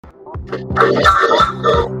And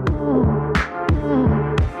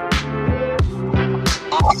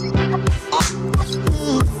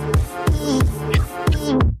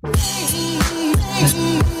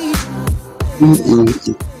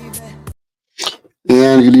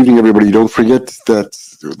good evening, everybody. Don't forget that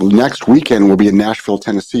next weekend we'll be in Nashville,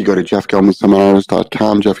 Tennessee. Go to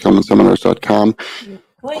jeffgelmanseminars.com, jeffgelmanseminars.com.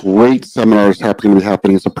 Great seminars going to be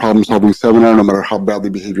happening. It's a problem-solving seminar, no matter how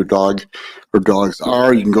badly behaved your dog or dogs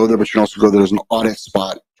are. You can go there, but you can also go there. There's an audit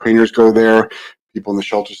spot. Trainers go there. People in the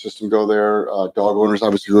shelter system go there. Dog owners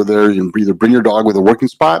obviously go there. You can either bring your dog with a working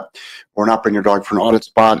spot or not bring your dog for an audit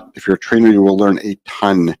spot. If you're a trainer, you will learn a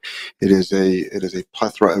ton. It is a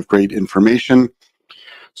plethora of great information.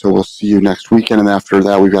 So we'll see you next weekend. And after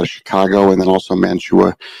that, we've got Chicago and then also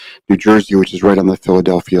Mantua, New Jersey, which is right on the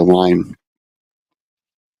Philadelphia line.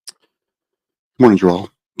 Good morning, Joelle.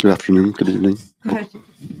 Good afternoon. Good evening.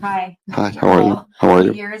 Hi. Hi. How are you? How are you?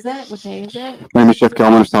 What year is it? What day is it? My name is Jeff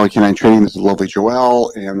Gelman of Solid Canine Training. This is lovely Joelle,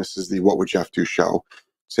 and this is the What Would Jeff Do show.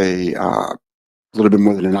 It's a little bit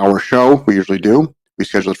more than an hour show. We usually do. We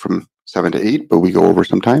schedule it from 7 to 8, but we go over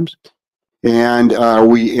sometimes. And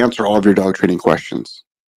we answer all of your dog training questions.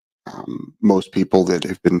 Most people that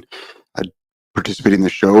have been participating in the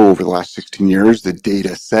show over the last 16 years, the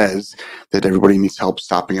data says that everybody needs help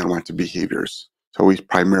stopping unwanted behaviors. So we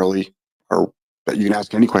primarily are, you can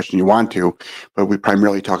ask any question you want to, but we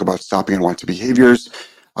primarily talk about stopping unwanted behaviors.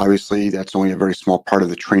 Obviously, that's only a very small part of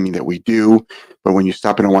the training that we do. But when you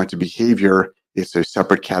stop an unwanted behavior, it's a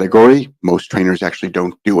separate category. Most trainers actually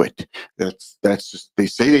don't do it. That's just, they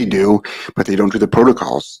say they do, but they don't do the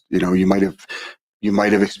protocols. You might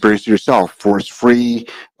have experienced it yourself. Force-free,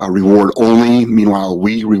 reward only. Meanwhile,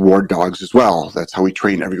 we reward dogs as well. That's how we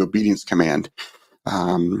train every obedience command.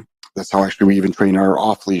 That's how actually we even train our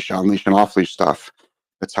off-leash, on-leash, and off-leash stuff.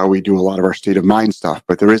 That's how we do a lot of our state of mind stuff.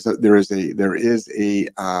 But there is a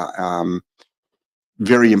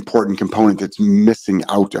very important component that's missing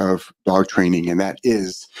out of dog training, and that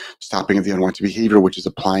is stopping of the unwanted behavior, which is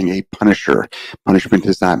applying a punisher. Punishment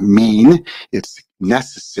does not mean it's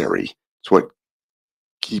necessary. It's what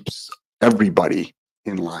keeps everybody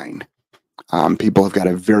in line. People have got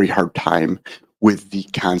a very hard time with the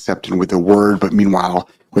concept and with the word, but meanwhile,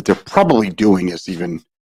 what they're probably doing is even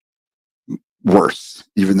worse,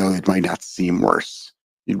 even though it might not seem worse.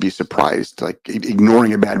 You'd be surprised. Like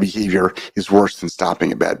ignoring a bad behavior is worse than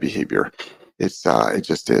stopping a bad behavior. It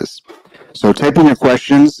just is. So type in your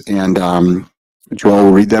questions and Joel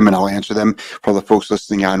will read them and I'll answer them. For the folks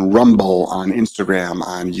listening on Rumble, on Instagram,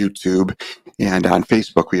 on YouTube, and on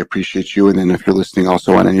Facebook, we appreciate you. And then if you're listening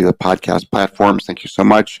also on any of the podcast platforms, thank you so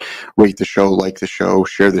much. Rate the show, like the show,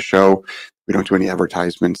 share the show. We don't do any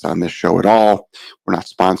advertisements on this show at all. We're not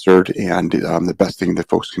sponsored. And the best thing that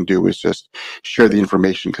folks can do is just share the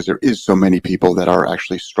information because there is so many people that are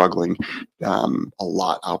actually struggling a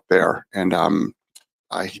lot out there. And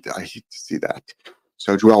I hate to see that.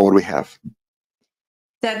 So, Joelle, what do we have?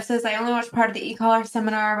 Deb says, I only watched part of the e-collar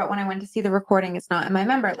seminar, but when I went to see the recording, it's not in my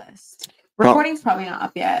member list. Recording's probably not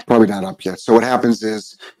up yet. Probably not up yet. So what happens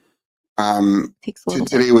is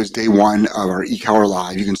today was day one of our e-collar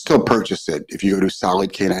live. You can still purchase it if you go to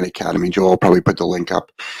Solid Canine Academy. Joel will probably put the link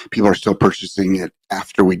up. People are still purchasing it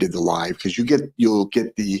after we did the live because you'll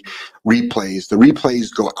get the replays. The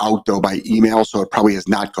replays go out though by email, so it probably has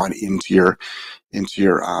not gone into your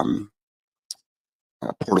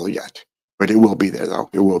portal yet. But it will be there, though.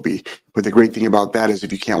 It will be. But the great thing about that is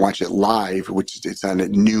if you can't watch it live, which it's on at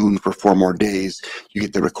noon for 4 more days, you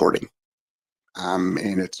get the recording.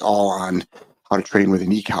 And it's all on how to train with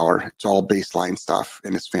an e-collar. It's all baseline stuff,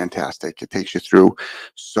 and it's fantastic. It takes you through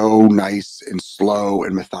so nice and slow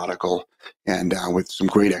and methodical and with some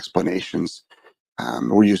great explanations.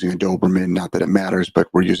 We're using a Doberman, not that it matters, but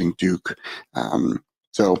we're using Duke.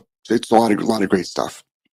 So it's a lot of great stuff.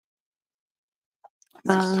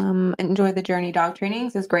 Enjoy the journey dog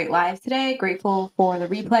trainings. There's great lives today. Grateful for the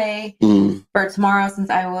replay for tomorrow since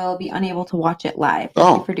I will be unable to watch it live.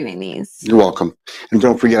 Thank you for doing these. You're welcome. And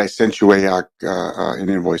don't forget, I sent you an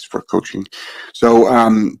invoice for coaching. So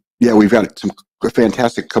yeah, we've got a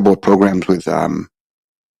fantastic couple of programs with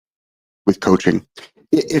coaching.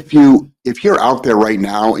 If you're out there right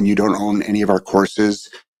now and you don't own any of our courses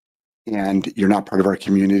and you're not part of our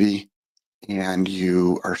community and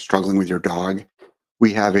you are struggling with your dog,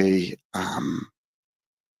 we have a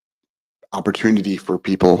opportunity for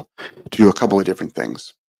people to do a couple of different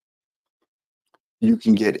things. You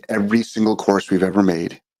can get every single course we've ever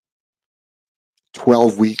made,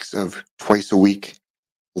 12 weeks of twice a week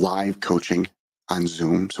live coaching on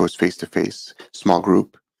Zoom, so it's face-to-face, small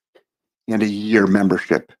group, and a year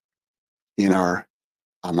membership in our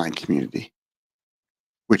online community,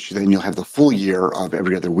 which then you'll have the full year of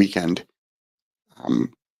every other weekend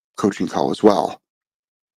coaching call as well.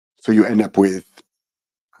 So you end up with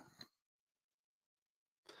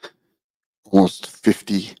almost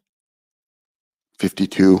 50,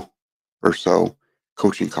 52 or so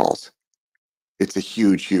coaching calls. It's a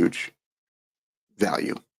huge, huge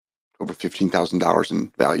value, over $15,000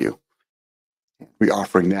 in value. We're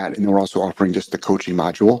offering that, and then we're also offering just the coaching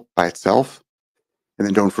module by itself. And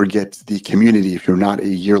then don't forget the community. If you're not a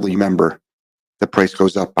yearly member, the price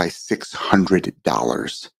goes up by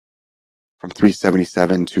 $600 from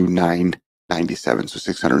 $377 to $997, so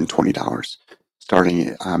 $620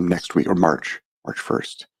 starting next week or March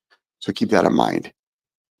 1st. So keep that in mind.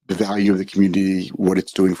 The value of the community, what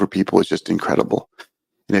it's doing for people is just incredible.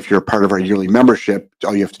 And if you're a part of our yearly membership,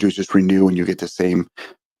 all you have to do is just renew and you get the same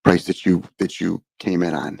price that you came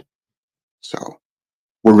in on. So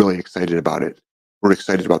we're really excited about it. We're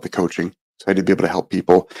excited about the coaching, excited to be able to help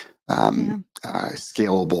people.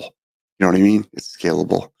 Scalable. You know what I mean? It's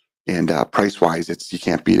scalable. And price wise, you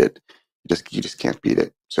can't beat it. You just can't beat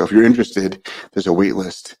it. So if you're interested, there's a wait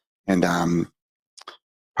list, and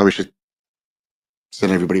probably should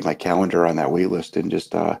send everybody my calendar on that wait list, and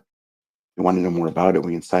just if you want to know more about it,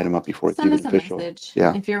 we can sign them up before it's even official. Message.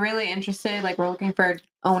 Yeah. If you're really interested, like we're looking for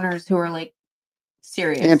owners who are like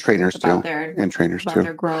serious and trainers about too, and trainers about too,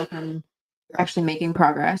 their growth and actually making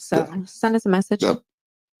progress. So send us a message. Yep.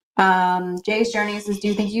 Jay's Journey says, do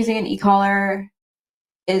you think using an e-collar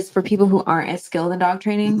is for people who aren't as skilled in dog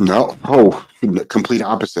training? No. Oh, complete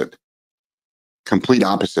opposite. Complete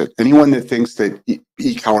opposite. Anyone that thinks that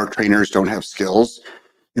e-collar trainers don't have skills,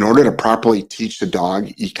 in order to properly teach the dog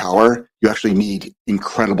e-collar, you actually need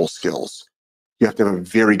incredible skills. You have to have a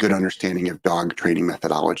very good understanding of dog training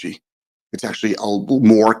methodology. It's actually a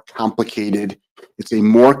more complicated. It's a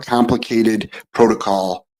more complicated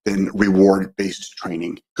protocol than reward-based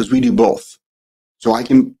training, because we do both. So I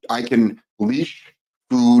can leash,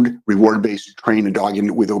 food, reward-based train a dog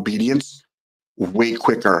in with obedience way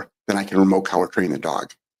quicker than I can remote collar train the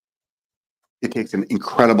dog. It takes an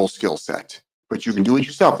incredible skill set, but you can do it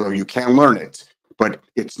yourself, though. You can learn it, but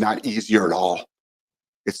it's not easier at all.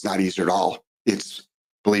 It's not easier at all. It's,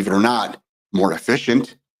 believe it or not, more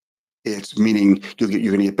efficient. It's meaning you're going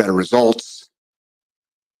to get better results.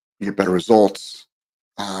 You get better results.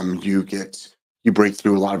 You break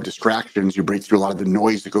through a lot of distractions. You break through a lot of the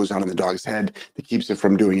noise that goes on in the dog's head that keeps it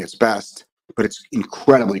from doing its best. But it's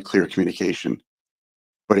incredibly clear communication.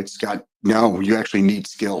 But you actually need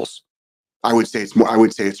skills. I would say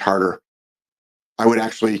it's harder. I would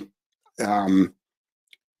actually,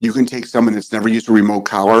 you can take someone that's never used a remote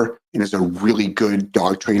collar and is a really good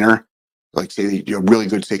dog trainer, like say you're a really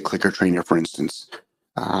good, say, clicker trainer, for instance.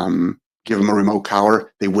 Give them a remote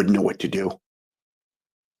collar, they wouldn't know what to do.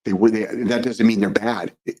 That doesn't mean they're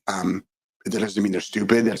bad. That doesn't mean they're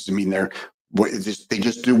stupid. That doesn't mean they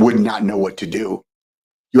just would not know what to do.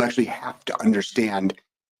 You actually have to understand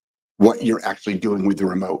what you're actually doing with the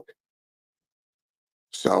remote.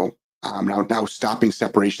 So now stopping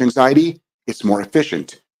separation anxiety, it's more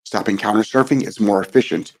efficient. Stopping counter surfing is more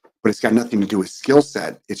efficient, but it's got nothing to do with skill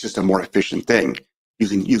set. It's just a more efficient thing.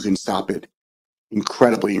 You can stop it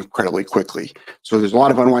incredibly, incredibly quickly. So there's a lot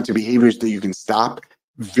of unwanted behaviors that you can stop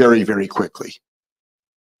very, very quickly.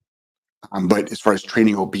 But as far as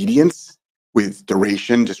training obedience with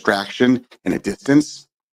duration, distraction, and a distance,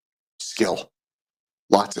 skill,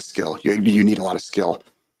 lots of skill. You need a lot of skill.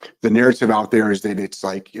 The narrative out there is that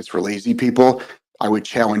it's for lazy people. I would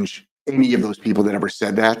challenge any of those people that ever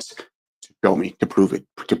said that to show me, to prove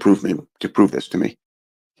this to me.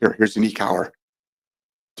 Here's an e-collar.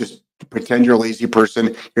 Just pretend you're a lazy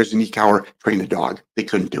person. Here's an e-collar, train the dog. They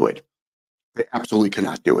couldn't do it. They absolutely could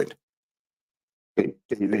not do it.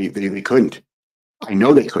 They couldn't. I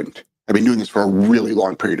know they couldn't. I've been doing this for a really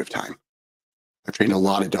long period of time. I've trained a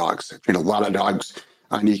lot of dogs. I've trained a lot of dogs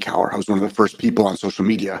on e-collar. I was one of the first people on social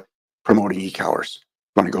media promoting e-collars.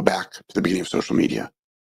 I want to go back to the beginning of social media.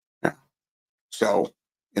 Yeah. So,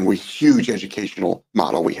 and huge educational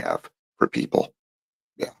model we have for people.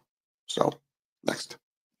 Yeah. So, next.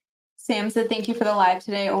 Sam said, thank you for the live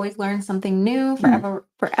today. Always learn something new. Forever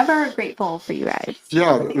grateful for you guys.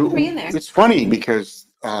 Yeah. Thanks for being there. It's funny because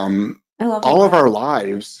I love all of our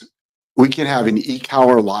lives, we can have an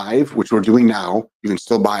e-collar live, which we're doing now. You can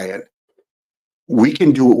still buy it. We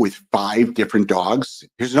can do it with 5 different dogs.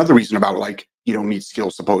 Here's another reason about you don't need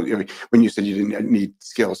skills. When you said you didn't need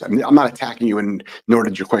skills, I'm not attacking you, and nor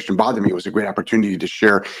did your question bother me. It was a great opportunity to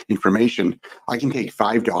share information. I can take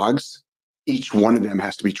 5 dogs. Each one of them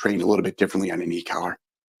has to be trained a little bit differently on an e-collar.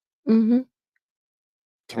 Mm-hmm.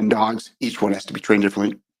 10 dogs, each one has to be trained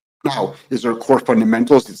differently. Now, is there core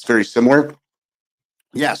fundamentals that's very similar?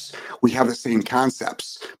 Yes, we have the same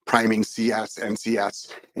concepts, priming, CS,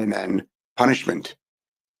 NCS, and then punishment.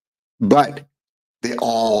 But they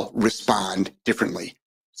all respond differently.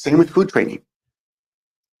 Same with food training.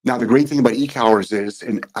 Now, the great thing about e-collars is,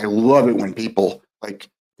 and I love it when people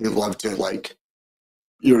they love to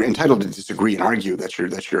you're entitled to disagree and argue. That's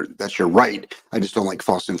your right. I just don't like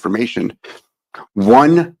false information.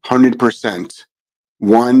 100%,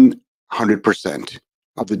 100%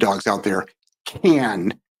 of the dogs out there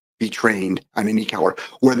can be trained on an e-collar.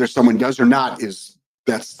 Whether someone does or not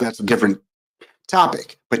that's a different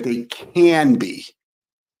topic, but they can be.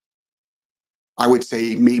 I would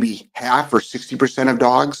say maybe half or 60% of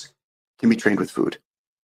dogs can be trained with food.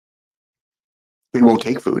 They won't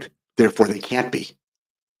take food, therefore they can't be.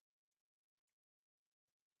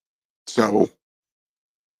 So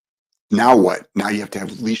now what? Now you have to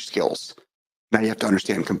have leash skills. Now you have to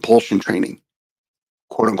understand compulsion training,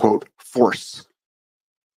 quote unquote, force.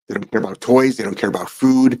 They don't care about toys. They don't care about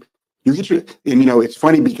food. It's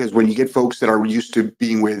funny because when you get folks that are used to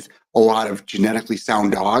being with a lot of genetically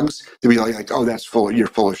sound dogs, they'll be like, oh, you're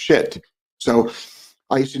full of shit. So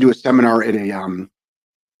I used to do a seminar at a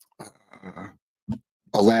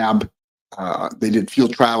lab. They did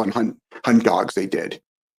field trial and hunt dogs. They did.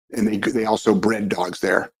 And they also bred dogs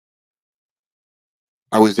there.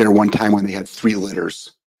 I was there one time when they had 3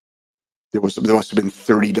 litters. There must have been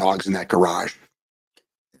 30 dogs in that garage.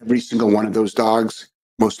 Every single one of those dogs,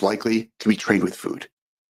 most likely, to be trained with food.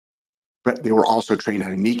 But they were also trained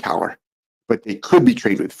on a knee collar. But they could be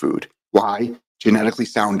trained with food. Why? Genetically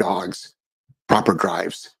sound dogs, proper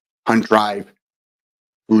drives, hunt drive,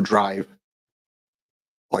 food drive,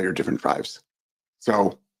 all your different drives.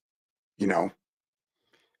 So,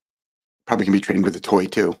 probably can be trained with a toy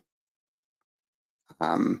too.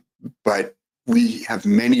 But we have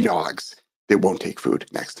many dogs that won't take food.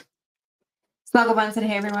 Next. Snuggle Bun said,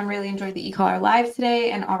 hey, everyone, really enjoyed the e-collar live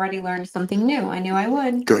today and already learned something new. I knew I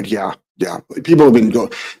would. Good. Yeah. People have been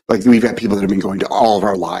we've had people that have been going to all of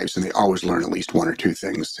our lives and they always learn at least 1 or 2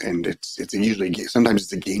 things. And sometimes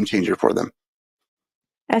it's a game changer for them.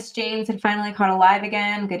 S. James had finally caught a live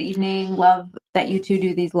again. Good evening. Love that you two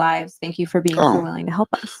do these lives. Thank you for being so willing to help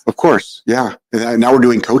us. Of course. Yeah. And now we're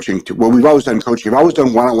doing coaching too. Well, we've always done coaching. We've always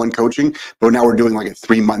done one-on-one coaching, but now we're doing like a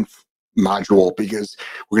 3-month module because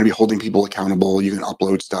we're going to be holding people accountable. You can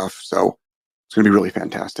upload stuff. So it's going to be really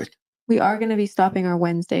fantastic. We are going to be stopping our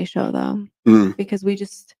Wednesday show though, because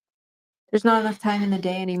there's not enough time in the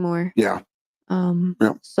day anymore. Yeah.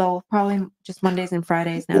 So probably just Mondays and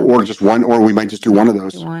Fridays now. Or just one, or we might just do one of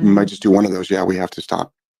those. We might just do one of those. Yeah, we have to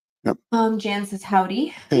stop. Yep. Jan says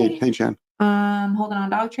howdy. Hey, Jan. Holding on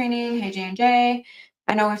dog training. Hey, J&J.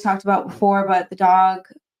 I know we've talked about before, but the dog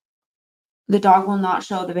will not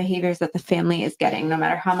show the behaviors that the family is getting, no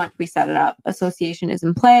matter how much we set it up. Association is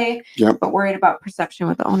in play, but worried about perception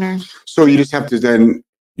with the owner. So you just have to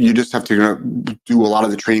do a lot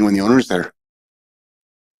of the training when the owner's there.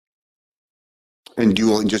 And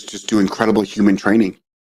just do incredible human training.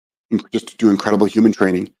 Just do incredible human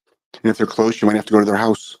training. And if they're close, you might have to go to their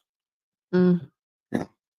house. Yeah.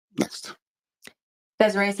 Next.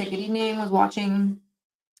 Desiree said, good evening. Was watching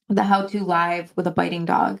the how-to live with a biting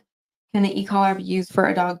dog. Can the e-collar be used for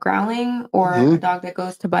a dog growling or a dog that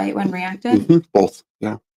goes to bite when reactive? Both.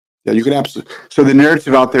 Yeah. You can absolutely. So the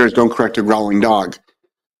narrative out there is don't correct a growling dog.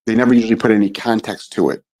 They never usually put any context to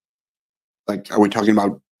it. Like, are we talking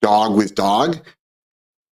about dog with dog?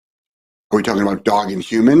 Are we talking about dog and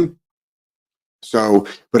human? So,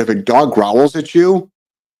 but if a dog growls at you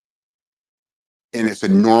and it's a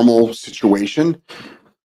normal situation,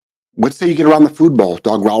 let's say you get around the food bowl,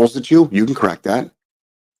 dog growls at you, you can correct that.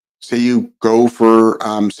 Say you go for,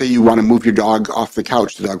 say you want to move your dog off the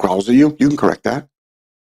couch, the dog growls at you, you can correct that.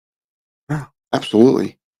 Yeah,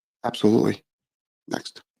 absolutely. Absolutely.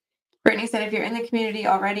 Next. Brittany said, if you're in the community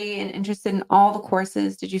already and interested in all the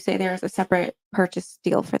courses, did you say there's a separate purchase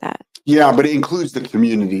deal for that? Yeah, but it includes the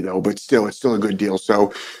community though, but still, it's still a good deal.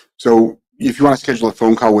 So if you want to schedule a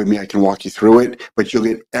phone call with me, I can walk you through it, but you'll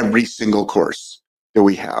get every single course that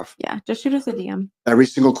we have. Yeah, just shoot us a DM. Every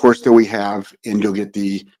single course that we have, and you'll get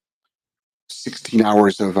the 16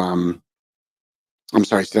 hours of, I'm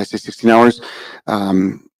sorry, did I say 16 hours?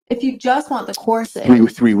 If you just want the courses.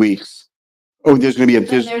 3 weeks. Oh, there's going to be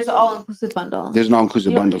there's an all-inclusive bundle. There's an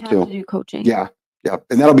all-inclusive bundle too. You don't have to do coaching. Yeah.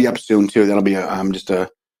 And that'll be up soon too. That'll be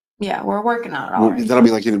yeah, we're working on it already. That'll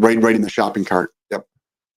be like right in the shopping cart. Yep.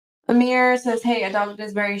 Amir says, hey, a dog that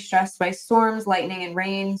is very stressed by storms, lightning, and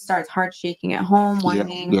rain, starts hard shaking at home,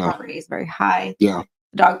 whining, property is very high. Yeah.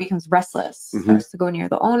 The dog becomes restless, Mhm. starts to go near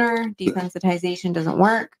the owner. Desensitization doesn't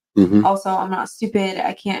work. Mhm. Also, I'm not stupid.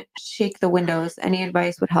 I can't shake the windows. Any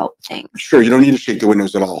advice would help. Thanks. Sure, you don't need to shake the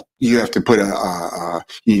windows at all. You have to put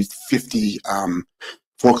you need 50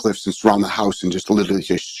 forklifts and surround the house and just literally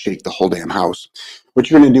just shake the whole damn house. What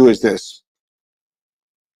you're going to do is this.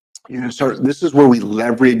 You're going to start. This is where we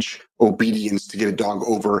leverage obedience to get a dog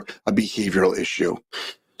over a behavioral issue.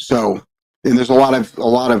 So, and there's a lot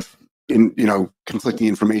of conflicting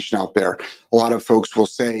information out there. A lot of folks will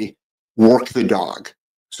say, work the dog.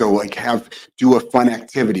 So like do a fun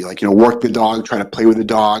activity, like, work the dog, try to play with the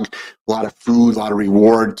dog, a lot of food, a lot of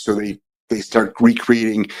reward. So they start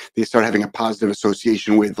recreating, they start having a positive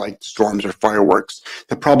association with like storms or fireworks.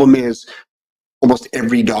 The problem is almost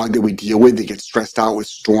every dog that we deal with that gets stressed out with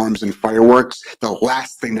storms and fireworks, the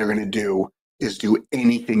last thing they're going to do is do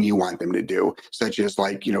anything you want them to do, such as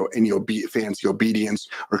like, any fancy obedience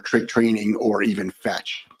or trick training or even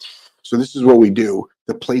fetch. So this is what we do.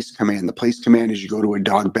 The place command. The place command is you go to a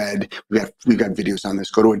dog bed. We've got videos on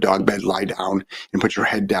this. Go to a dog bed, lie down, and put your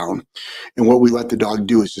head down. And what we let the dog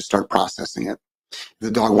do is just start processing it. If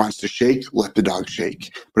the dog wants to shake, let the dog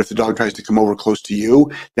shake. But if the dog tries to come over close to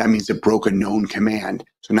you, that means it broke a known command.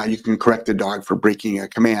 So now you can correct the dog for breaking a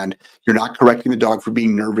command. You're not correcting the dog for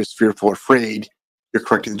being nervous, fearful, afraid. You're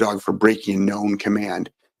correcting the dog for breaking a known command.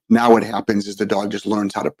 Now what happens is the dog just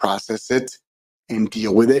learns how to process it and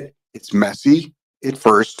deal with it. It's messy at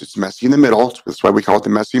first. It's messy in the middle. That's why we call it the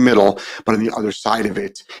messy middle. But on the other side of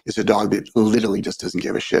it is a dog that literally just doesn't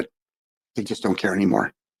give a shit. They just don't care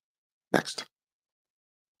anymore. Next.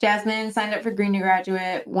 Jasmine signed up for Green to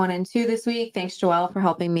Graduate 1 and 2 this week. Thanks, Joelle, for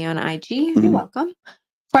helping me on IG. You're welcome.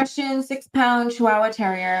 Question: 6-pound Chihuahua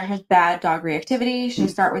Terrier has bad dog reactivity. Should I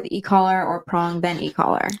start with e-collar or prong, then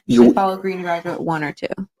e-collar? Should I follow Green to Graduate 1 or 2?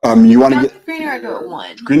 You want to get Green to Graduate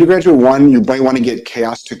 1. Green to Graduate 1. You might want to get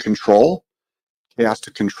Chaos to Control. Chaos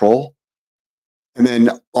to Control, and then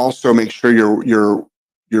also make sure you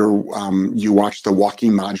watch the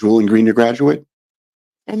walking module in Green to Graduate.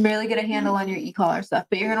 And really get a handle on your e-collar stuff.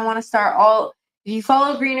 But you're going to want to start if you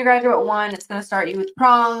follow Green to Graduate 1, it's going to start you with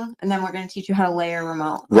prong, and then we're going to teach you how to layer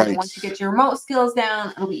remote. Right. And once you get your remote skills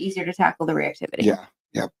down, it'll be easier to tackle the reactivity. Yeah.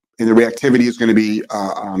 And the reactivity is going to be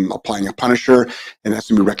applying a punisher, and that's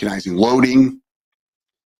going to be recognizing loading.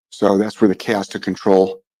 So that's where the Chaos to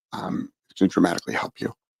Control to dramatically help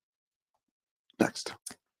you. Next.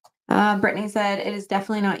 Brittany said, it is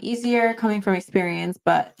definitely not easier coming from experience,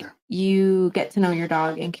 but you get to know your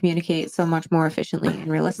dog and communicate so much more efficiently and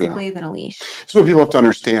realistically than a leash. That's what people have to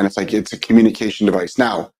understand. It's like it's a communication device.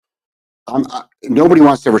 Now, nobody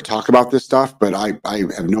wants to ever talk about this stuff, but I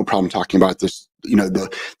have no problem talking about this.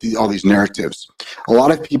 All these narratives. A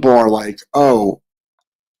lot of people are like, "Oh,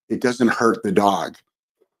 it doesn't hurt the dog."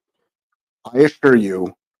 I assure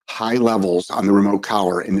you, high levels on the remote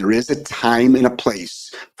collar, and there is a time and a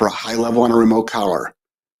place for a high level on a remote collar,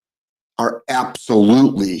 are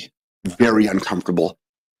absolutely very uncomfortable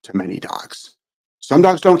to many dogs. Some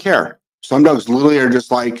dogs don't care. Some dogs literally are just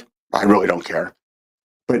like, I really don't care.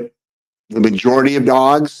 But the majority of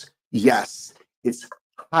dogs, yes, it's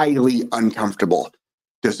highly uncomfortable.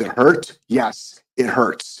 Does it hurt? Yes, it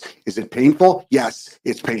hurts. Is it painful? Yes,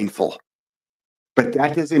 it's painful. But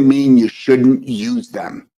that doesn't mean you shouldn't use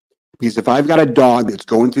them. Because if I've got a dog that's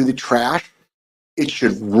going through the trash, it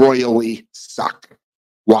should royally suck.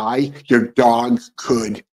 Why? Your dog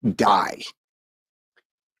could die.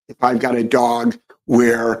 If I've got a dog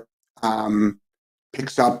where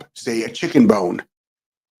picks up, say, a chicken bone,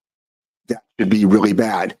 that should be really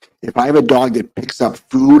bad. If I have a dog that picks up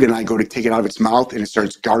food and I go to take it out of its mouth and it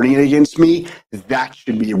starts guarding it against me, that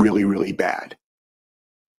should be really, really bad.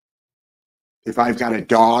 If I've got a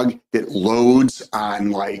dog that loads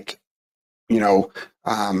on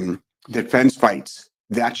that fence fights,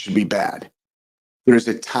 that should be bad. There's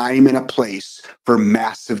a time and a place for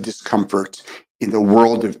massive discomfort in the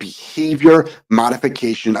world of behavior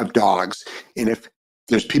modification of dogs. And if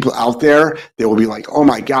there's people out there that will be like, oh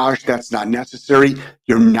my gosh, that's not necessary,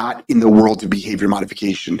 you're not in the world of behavior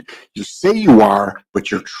modification. You say you are,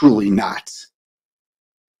 but you're truly not.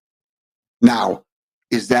 Now,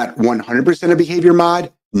 is that 100% a behavior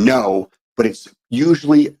mod? No, but it's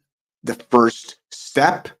usually the first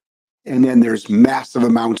step. And then there's massive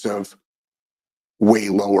amounts of way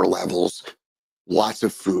lower levels, lots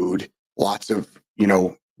of food, lots of,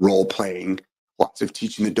 role playing, lots of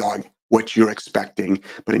teaching the dog what you're expecting.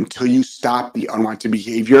 But until you stop the unwanted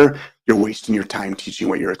behavior, you're wasting your time teaching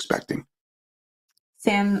what you're expecting.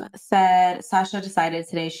 Sam said Sasha decided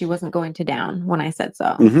today she wasn't going to down when I said so.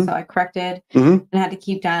 Mm-hmm. So I corrected Mm-hmm. and had to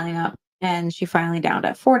keep dialing up and she finally downed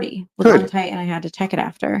at 40 with Good. lung tight, and I had to check it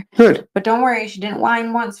after. Good. But don't worry, she didn't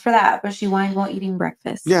whine once for that, but she whined while eating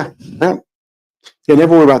breakfast. Yeah. Yeah.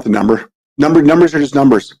 Never worry about the number. Numbers are just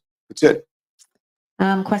numbers. That's it.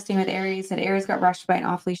 Questing with Aries said Aries got rushed by an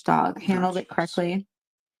off-leash dog, handled it correctly,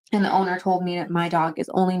 and the owner told me that my dog is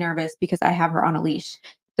only nervous because I have her on a leash,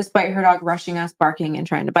 despite her dog rushing us, barking, and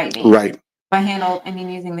trying to bite me. Right. By handle, I mean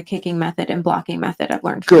using the kicking method and blocking method I've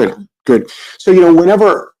learned. Good. Good. So,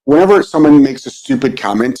 whenever someone makes a stupid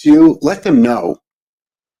comment to you, let them know.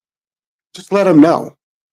 Just let them know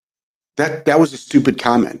that was a stupid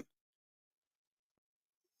comment.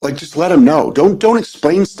 Like, just let them know. Don't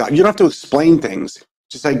explain stuff. You don't have to explain things.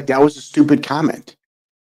 Just like, that was a stupid comment.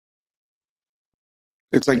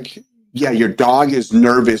 It's like, yeah, your dog is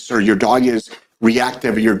nervous or your dog is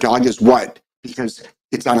reactive or your dog is what? Because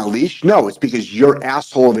it's on a leash? No, it's because your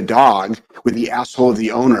asshole of a dog with the asshole of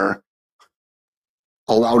the owner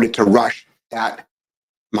allowed it to rush at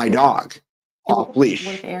my dog off leash.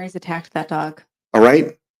 What if Aries attacked that dog? All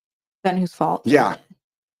right? Then whose fault? Yeah.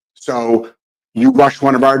 So you rush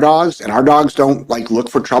one of our dogs and our dogs don't look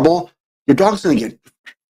for trouble, your dog's going to get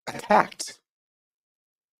attacked.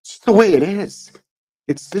 It's just the way it is.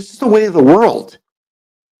 This is the way of the world.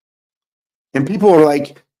 And people are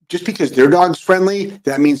like, just because their dog's friendly,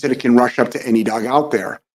 that means that it can rush up to any dog out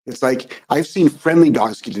there. It's like, I've seen friendly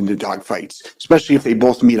dogs get into dog fights, especially if they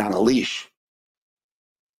both meet on a leash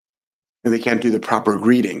and they can't do the proper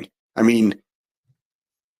greeting. I mean,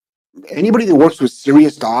 anybody that works with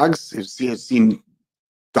serious dogs has seen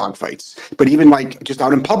dog fights, but even just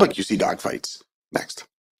out in public, you see dog fights. Next.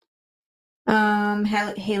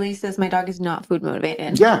 Haley says my dog is not food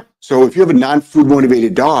motivated. Yeah. So if you have a non-food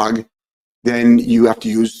motivated dog, then you have to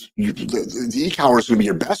use the e-collar is going to be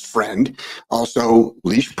your best friend. Also,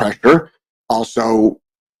 leash pressure. Also,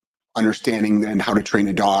 understanding then how to train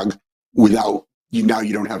a dog without now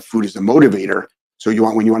you don't have food as a motivator. So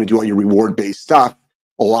when you want to do all your reward based stuff,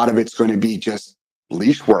 a lot of it's going to be just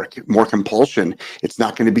leash work, more compulsion. It's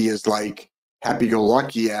not going to be as happy go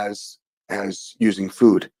lucky as using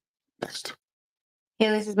food. Next.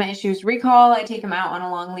 Haley says my issue is recall. I take him out on a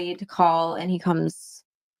long lead to call, and he comes,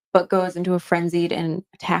 but goes into a frenzied and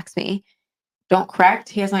attacks me. Don't correct.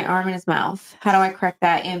 He has my arm in his mouth. How do I correct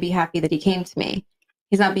that and be happy that he came to me?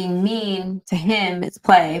 He's not being mean to him. It's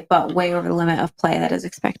play, but way over the limit of play that is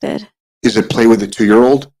expected. Is it play with a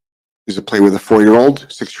 2-year-old? Is it play with a 4-year-old,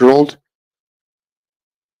 6-year-old?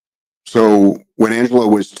 So when Angelo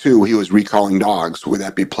was 2, he was recalling dogs. Would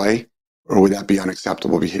that be play or would that be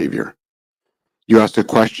unacceptable behavior? You asked a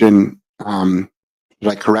question, should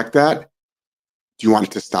I correct that? Do you want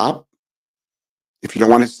it to stop? If you don't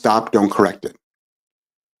want it to stop, don't correct it.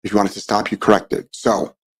 If you want it to stop, you correct it.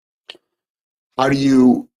 So how do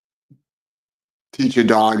you teach a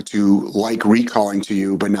dog to like recalling to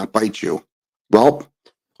you but not bite you? Well,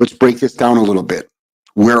 let's break this down a little bit.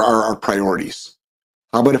 Where are our priorities?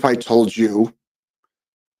 How about if I told you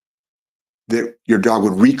that your dog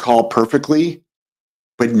would recall perfectly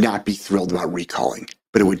but not be thrilled about recalling,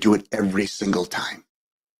 but it would do it every single time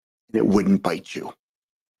and it wouldn't bite you?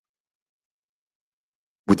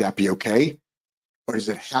 Would that be okay? Or does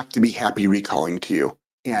it have to be happy recalling to you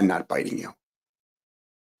and not biting you?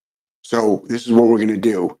 So this is what we're going to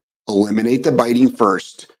do. Eliminate the biting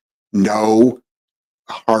first. No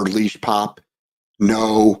hard leash pop.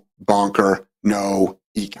 No bonker. No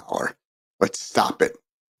e-collar. Let's stop it.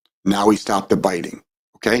 Now we stop the biting.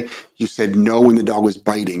 Okay? You said no when the dog was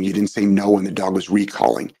biting. You didn't say no when the dog was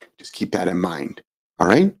recalling. Just keep that in mind. All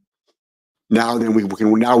right? Now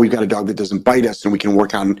we've got a dog that doesn't bite us and we can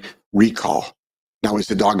work on recall. Now, is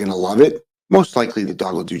the dog going to love it? Most likely the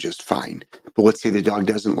dog will do just fine. But let's say the dog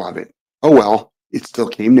doesn't love it. Oh, well, it still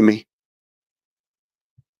came to me.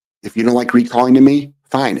 If you don't like recalling to me,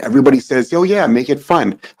 fine. Everybody says, oh yeah, make it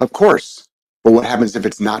fun. Of course. But what happens if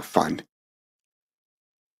it's not fun?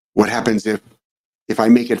 What happens if I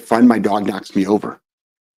make it fun, my dog knocks me over?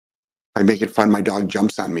 If I make it fun, my dog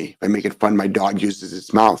jumps on me. If I make it fun, my dog uses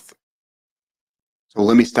its mouth. So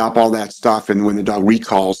let me stop all that stuff. And when the dog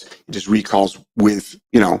recalls, it just recalls with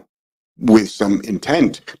some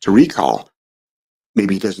intent to recall.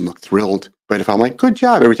 Maybe he doesn't look thrilled. But if I'm like, good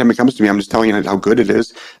job, every time it comes to me, I'm just telling it how good it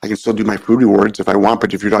is. I can still do my food rewards if I want.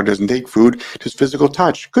 But if your dog doesn't take food, just physical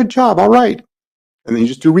touch. Good job. All right. And then you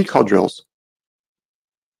just do recall drills.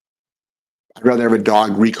 I'd rather have a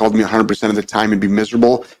dog recalled me 100% of the time and be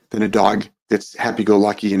miserable than a dog that's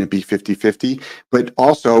happy-go-lucky and it be 50-50. But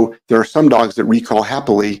also, there are some dogs that recall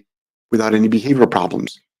happily without any behavioral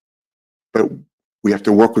problems. But we have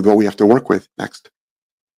to work with what we have to work with. Next.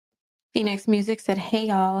 Phoenix Music said, hey,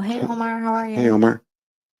 y'all. Hey, Omar. How are you? Hey, Omar.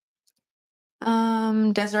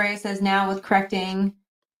 Desiree says now with correcting,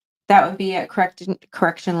 that would be at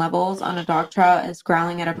correction levels on a dog trial is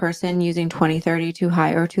growling at a person using 20-30 too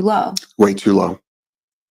high or too low. Way too low.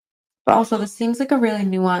 But also this seems like a really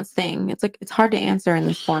nuanced thing. It's like, it's hard to answer in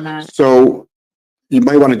this format. So you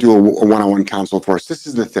might want to do a one-on-one consult for us. This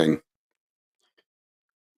is the thing.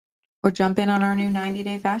 Or jump in on our new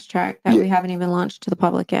 90-day fast track that Yeah. we haven't even launched to the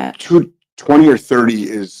public yet. 20 or 30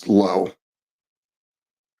 is low.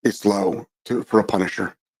 It's low for a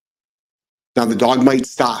punisher. Now the dog might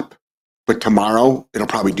stop, but tomorrow it'll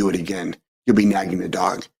probably do it again. You'll be nagging the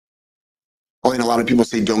dog. Oh, and a lot of people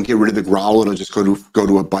say don't get rid of the growl; it'll just go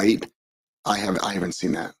to a bite. I haven't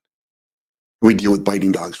seen that. We deal with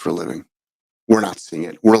biting dogs for a living. We're not seeing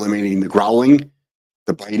it. We're eliminating the growling,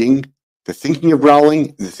 the biting, the thinking of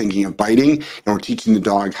growling, the thinking of biting, and we're teaching the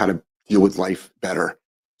dog how to deal with life better.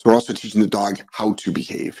 So we're also teaching the dog how to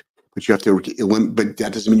behave. But you have to but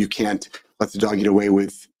that doesn't mean you can't let the dog get away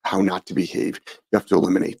with how not to behave. You have to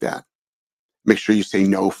eliminate that. Make sure you say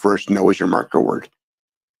no first. No is your marker word.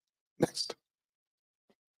 Next.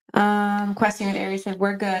 Question with Aries said,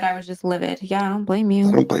 we're good. I was just livid. Yeah, I don't blame you.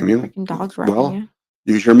 I don't blame you. Freaking dogs wrecking Well, you.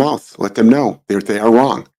 use your mouth. Let them know they are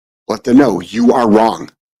wrong. Let them know you are wrong.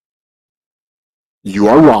 You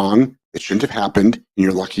are wrong. It shouldn't have happened. And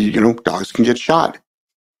you're lucky, dogs can get shot.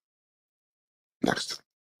 Next.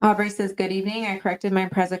 Aubrey says, good evening. I corrected my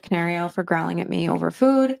Preza Canario for growling at me over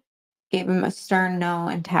food. Gave him a stern no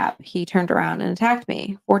and tap. He turned around and attacked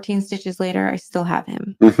me. 14 stitches later, I still have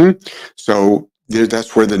him. So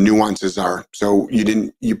that's where the nuances are. So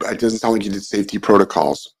it doesn't sound like you did safety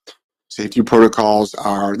protocols. Safety protocols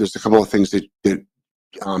there's a couple of things that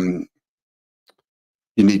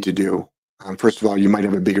you need to do. First of all, you might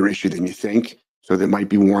have a bigger issue than you think. So that might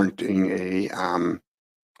be warranting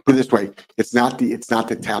put it this way, it's not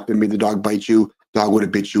the tap that made the dog bite you. Dog would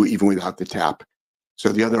have bit you even without the tap. So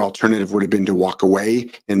the other alternative would have been to walk away,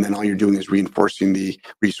 and then all you're doing is reinforcing the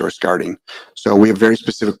resource guarding. So we have very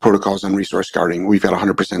specific protocols on resource guarding. We've had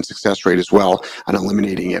 100% success rate as well on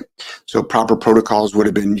eliminating it. So proper protocols would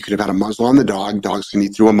have been, you could have had a muzzle on the dog. Dogs can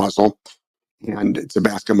eat through a muzzle, and it's a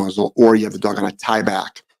basket muzzle, or you have the dog on a tie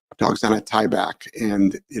back. Dog's on a tie back,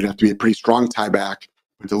 and it'd have to be a pretty strong tie back.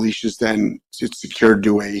 But the leash is then it's secured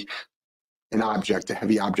to an object, a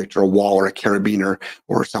heavy object, or a wall, or a carabiner,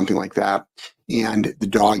 or something like that. And the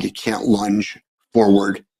dog, it can't lunge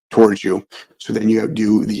forward towards you. So then you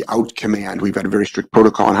do the out command. We've got a very strict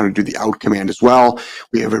protocol on how to do the out command as well.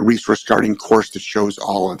 We have a resource guarding course that shows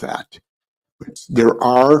all of that. But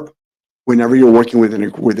whenever you're working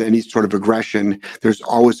with any sort of aggression, there's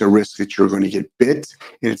always a risk that you're going to get bit,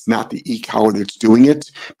 and it's not the e-collar that's doing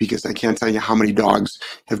it, because I can't tell you how many dogs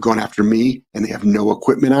have gone after me and they have no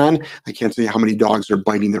equipment on. I can't tell you how many dogs are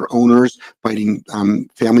biting their owners, biting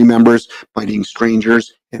family members, biting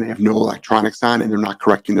strangers, and they have no electronics on, and they're not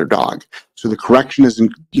correcting their dog. So the correction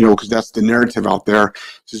isn't, because that's the narrative out there.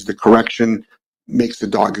 This is the correction makes the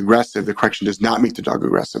dog aggressive. The correction does not make the dog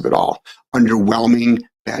aggressive at all. Underwhelming,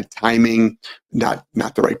 bad timing, not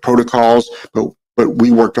the right protocols, but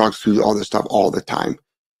we work dogs through all this stuff all the time.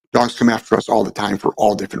 Dogs come after us all the time for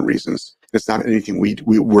all different reasons. It's not anything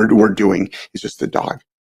we're doing. It's just the dog.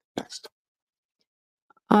 Next.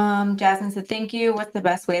 Jasmine said, thank you. What's the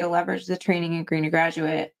best way to leverage the training at Green to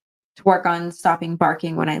Graduate to work on stopping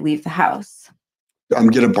barking when I leave the house?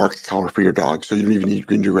 Get a bark collar for your dog. So you don't even need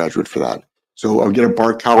Green to Graduate for that. So I'll get a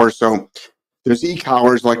bark collar. So there's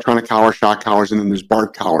e-collars, electronic collar, shock collars, and then there's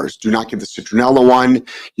bark collars. Do not get the citronella one.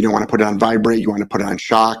 You don't want to put it on vibrate. You want to put it on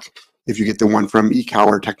shock. If you get the one from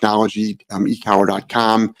e-collar technology,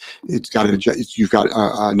 ecollar.com, you've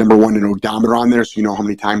got number one, an odometer on there, so you know how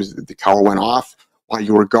many times the collar went off while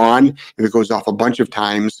you were gone. If it goes off a bunch of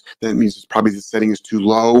times, then it means it's probably the setting is too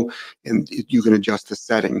low, and you can adjust the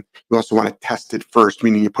setting. You also want to test it first,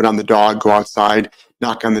 meaning you put on the dog, go outside,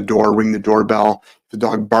 knock on the door, ring the doorbell. If the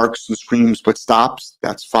dog barks and screams but stops,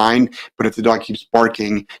 that's fine. But if the dog keeps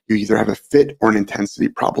barking, you either have a fit or an intensity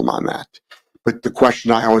problem on that. But the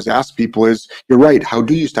question I always ask people is, you're right, how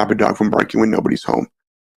do you stop a dog from barking when nobody's home?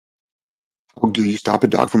 How do you stop a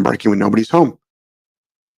dog from barking when nobody's home?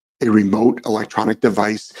 A remote electronic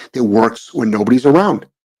device that works when nobody's around.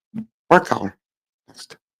 Bark collar.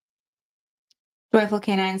 Next. Joyful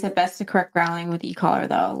Canine said, best to correct growling with e-collar,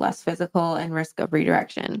 though. Less physical and risk of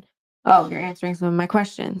redirection. Oh, you're answering some of my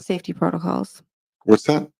questions. Safety protocols. What's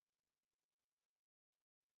that?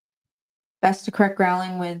 Best to correct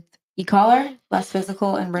growling with e-collar, less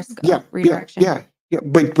physical and risk of redirection. Yeah.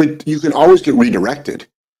 But you can always get redirected.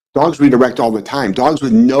 Dogs redirect all the time.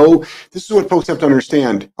 This is what folks have to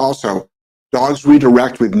understand also. Dogs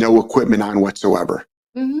redirect with no equipment on whatsoever.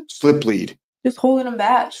 Slip lead. Just holding them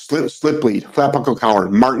back. Slip lead, flat buckle collar,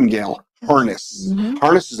 martingale, harness. Mhm.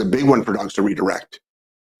 Harness is a big one for dogs to redirect.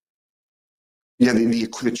 Yeah,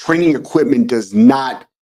 the training equipment does not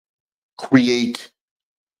create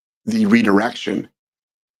the redirection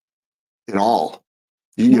at all.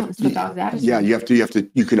 No, it's the dog's attitude. Yeah, you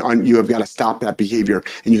have got to stop that behavior,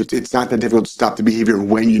 and it's not that difficult to stop the behavior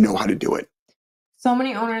when you know how to do it. So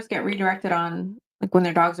many owners get redirected on like when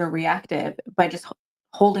their dogs are reactive by just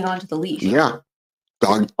holding on to the leash. Yeah,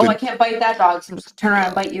 dog. Oh, I can't bite that dog, so I'm just gonna turn around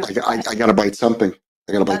and bite you. I gotta bite something.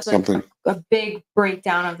 I gotta bite That's something. A big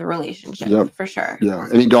breakdown of the relationship, Yep. for sure. Yeah,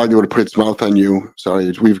 any dog that would put its mouth on you.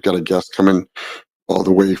 Sorry, we've got a guest coming all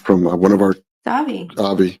the way from one of our Avi.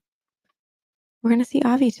 Avi. We're gonna see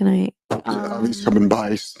Avi tonight. Avi's coming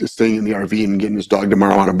by, staying in the RV and getting his dog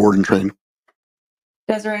tomorrow on a board and train.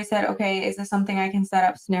 Desiree said, "Okay, is this something I can set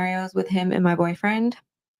up scenarios with him and my boyfriend?"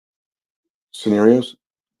 Scenarios?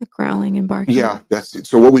 The growling and barking. Yeah, that's it.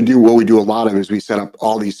 So what we do a lot of is we set up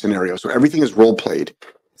all these scenarios. So everything is role played.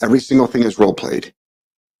 Every single thing is role played.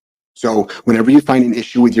 So whenever you find an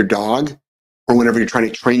issue with your dog, or whenever you're trying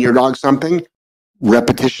to train your dog something,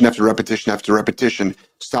 repetition after repetition after repetition,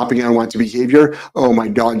 stopping unwanted behavior. Oh, my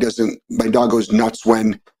dog goes nuts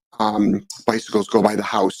when bicycles go by the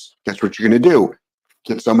house. Guess what you're going to do?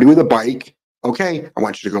 Get somebody with a bike. Okay, I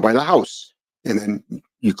want you to go by the house. And then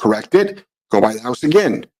you correct it, go by the house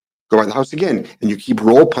again, go by the house again. And you keep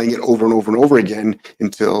role playing it over and over and over again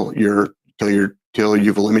until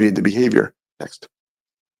you've eliminated the behavior. Next.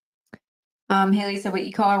 Haley said, "What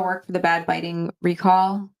you call our work for the bad biting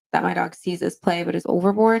recall that my dog sees as play but is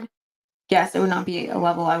overboard? Yes, it would not be a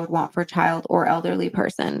level I would want for a child or elderly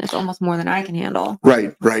person. It's almost more than I can handle."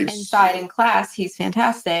 Right. Inside in class, he's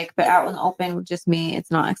fantastic, but out in the open with just me,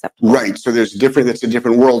 it's not acceptable. Right. So that's a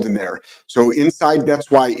different world in there. So inside,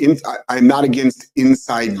 that's why I'm not against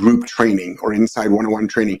inside group training or inside one-on-one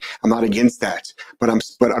training. I'm not against that. But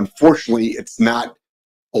unfortunately, it's not.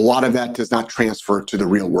 A lot of that does not transfer to the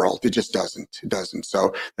real world. It just doesn't. It doesn't.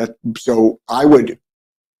 So I would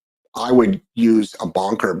use a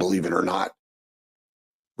bonker, believe it or not,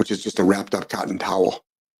 which is just a wrapped up cotton towel.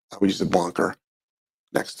 I would use a bonker.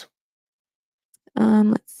 Next.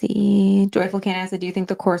 Let's see. Joyful Canada said, "Do you think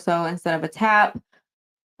the Corso instead of a tap,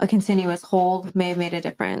 a continuous hold, may have made a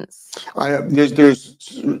difference?" There's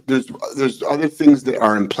other things that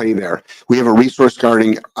are in play there. We have a resource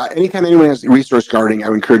guarding. Anytime anyone has resource guarding, I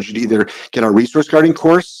would encourage you to either get our resource guarding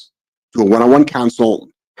course, do a one-on-one consult,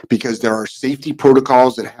 because there are safety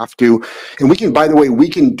protocols that have to, and we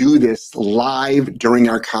can do this live during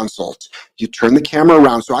our consult. You turn the camera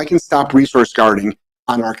around, so I can stop resource guarding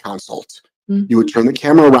on our consult. Mm-hmm. You would turn the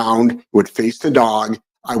camera around, it would face the dog.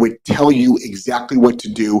 I would tell you exactly what to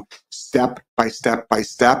do, step by step by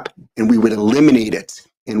step, and we would eliminate it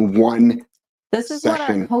in one This is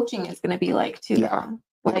session. what our coaching is going to be like too. Yeah.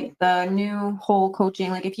 Like the new whole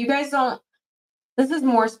coaching. Like if you guys don't, this is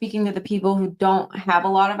more speaking to the people who don't have a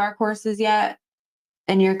lot of our courses yet,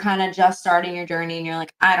 and you're kind of just starting your journey, and you're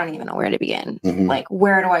like, I don't even know where to begin. Mhm. Like,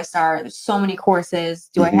 where do I start? There's so many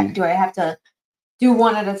courses. Do I have to do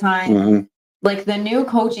one at a time? Mhm. Like the new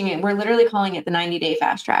coaching, we're literally calling it the 90-day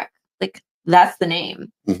fast track. Like that's the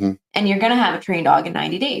name. Mhm. And you're going to have a trained dog in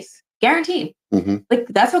 90 days, guaranteed. Mhm. Like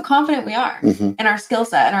that's how confident we are Mhm. in our skill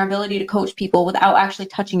set and our ability to coach people without actually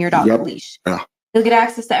touching your dog's leash. Yeah. You'll get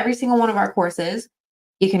access to every single one of our courses.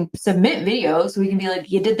 You can submit videos. So we can be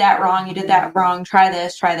like, you did that wrong. You did that wrong. Try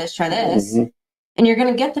this, try this, try this. Mhm. And you're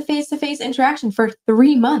going to get the face-to-face interaction for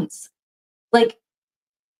 3 months. Like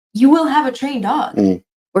you will have a trained dog. Mhm.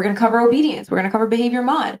 We're going to cover obedience. We're going to cover behavior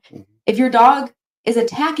mod. Mhm. If your dog is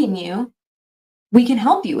attacking you, we can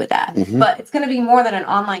help you with that. Mhm. But it's going to be more than an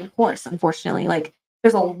online course, unfortunately. Like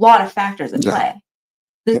there's a lot of factors at play.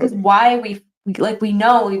 This is why we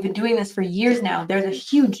know we've been doing this for years now. There's a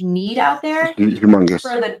huge need out there Humongous.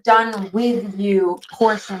 for the done with you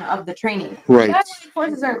portion of the training. Right. The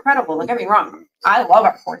courses are incredible. Don't get me wrong. I love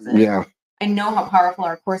our courses. Yeah. I know how powerful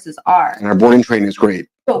our courses are. And our boarding training is great.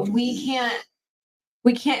 But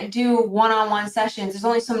we can't do one-on-one sessions. There's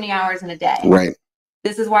only so many hours in a day. Right.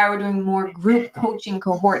 This is why we're doing more group coaching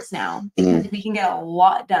cohorts now, because we can get a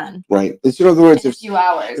lot done. Right. It's, in other words, in a few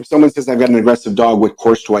hours. If someone says, I've got an aggressive dog, what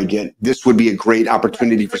course do I get? This would be a great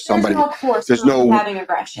opportunity for somebody. There's no course There's on having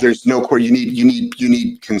aggression. There's no course. You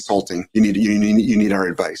need consulting. You need our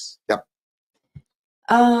advice. Yep.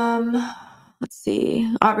 Let's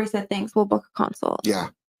see. Aubrey said, thanks. We'll book a consult. Yeah.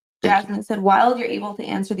 Jasmine said, Wild, you're able to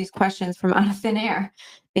answer these questions from out of thin air.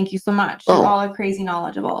 Thank you so much. You all are crazy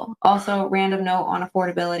knowledgeable. Also, random note on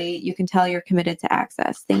affordability. You can tell you're committed to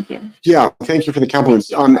access. Thank you. Yeah. Thank you for the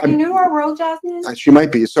compliments. Are you new to our world, Jasmine? She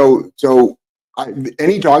might be. So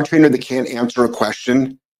any dog trainer that can't answer a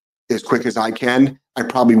question as quick as I can, I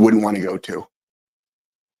probably wouldn't want to go to.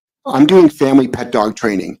 I'm doing family pet dog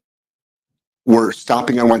training. We're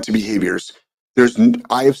stopping unwanted behaviors.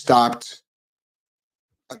 I have stopped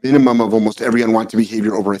a minimum of almost every unwanted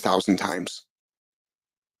behavior over 1,000 times.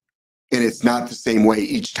 And it's not the same way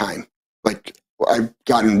each time. Like, I've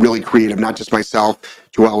gotten really creative, not just myself,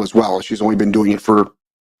 Joelle as well. She's only been doing it for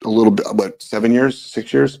a little bit, about 7 years,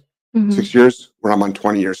 6 years, 6 years, where I'm on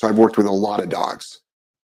 20 years. So I've worked with a lot of dogs.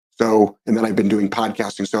 So, and then I've been doing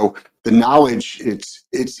podcasting. So the knowledge,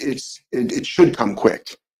 it should come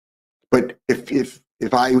quick. But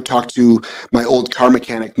if I talk to my old car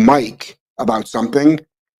mechanic, Mike, about something,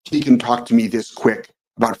 he can talk to me this quick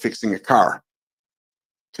about fixing a car.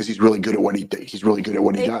 Because he's really good at what he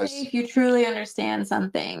does. If you truly understand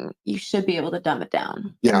something, you should be able to dumb it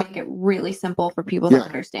down. Yeah. And make it really simple for people to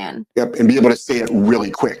understand. Yep, and be able to say it really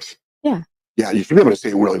quick. Yeah. Yeah, you should be able to say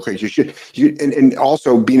it really quick. And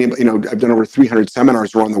also being able, I've done over 300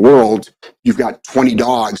 seminars around the world. You've got 20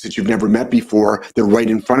 dogs that you've never met before. They're right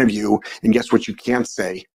in front of you. And guess what you can't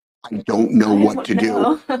say? I don't know what to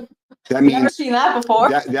do. That means, never seen that before.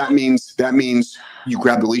 That means you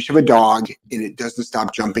grab the leash of a dog and it doesn't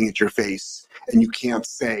stop jumping at your face. And you can't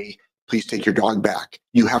say, please take your dog back.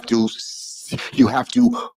 You have to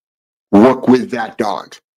work with that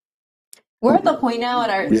dog. We're at the point now at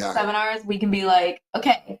our seminars, we can be like,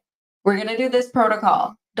 okay, we're going to do this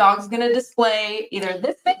protocol. Dog's going to display either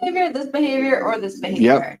this behavior, or this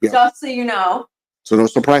behavior. Yep. Just so you know. So no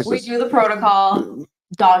surprises. We do the protocol.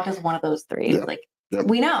 Dog does one of those three. Yep. Like, yep.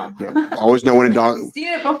 We know. Yep. Always know when a dog. Seen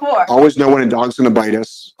it before. Always know when a dog's going to bite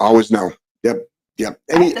us. Always know. Yep.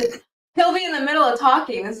 He'll be in the middle of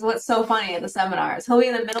talking. This is what's so funny at the seminars. He'll be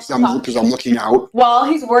in the middle of talking. Because I'm looking out. While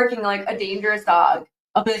he's working like a dangerous dog.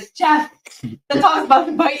 I'll be like, Jeff, the dog's about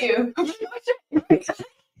to bite you.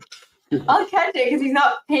 I'll catch it because he's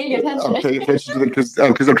not paying attention. I'm paying attention to it because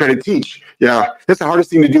I'm trying to teach. Yeah. That's the hardest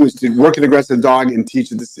thing to do is to work an aggressive dog and teach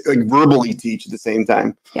verbally teach at the same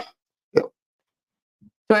time. Yeah.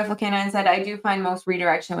 Joyful Canine said, I do find most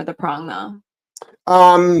redirection with the prong though.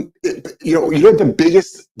 The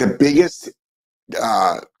biggest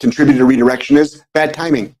contributor to redirection is bad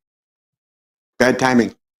timing. Bad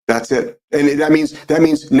timing. That's it. And that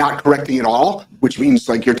means not correcting at all, which means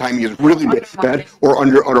like your timing is really bad or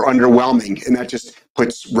underwhelming. And that just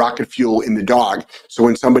puts rocket fuel in the dog. So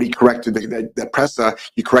when somebody corrected that pressa,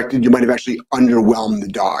 you might have actually underwhelmed the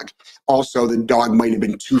dog. Also, the dog might have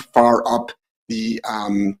been too far up the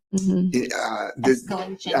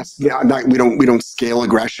escalation. We don't scale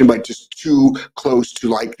aggression, but just too close to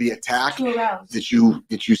like the attack that you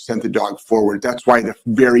sent the dog forward. That's why the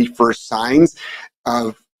very first signs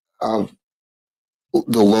of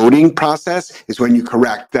the loading process is when you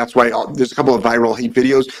correct. That's why there's a couple of viral hate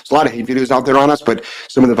videos. There's a lot of hate videos out there on us, but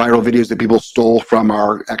some of the viral videos that people stole from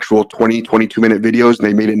our actual 22 minute videos and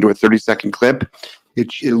they made it into a 30-second clip.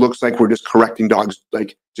 It looks like we're just correcting dogs,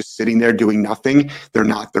 like just sitting there doing nothing. They're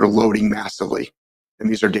not. They're loading massively. And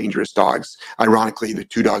these are dangerous dogs. Ironically, the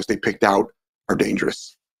 2 dogs they picked out are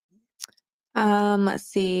dangerous. Let's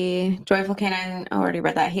see. Joyful Canine, I already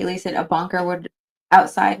read that. Haley said a bonker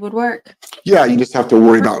outside would work. Yeah, you just have to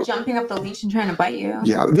worry about jumping up the leash and trying to bite you.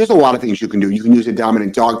 Yeah, there's a lot of things you can do. You can use a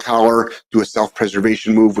dominant dog collar, do a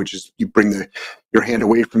self-preservation move, which is you bring your hand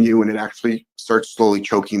away from you and it actually starts slowly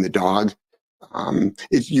choking the dog.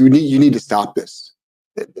 You need to stop this.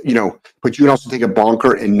 But you can also take a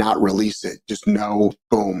bonker and not release it. Just no,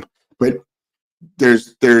 boom. But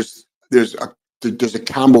there's a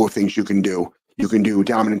combo of things you can do. You can do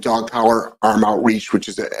dominant dog collar, arm outreach, which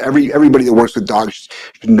is everybody that works with dogs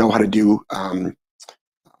should know how to do.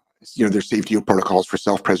 Their safety protocols for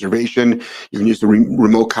self-preservation. You can use the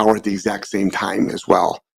remote collar at the exact same time as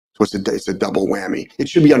well. So it's a double whammy. It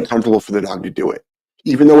should be uncomfortable for the dog to do it,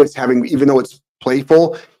 even though it's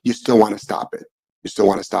playful. You still want to stop it.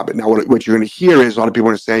 Now, what you're going to hear is a lot of people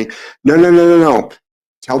are saying, no.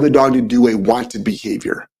 Tell the dog to do a wanted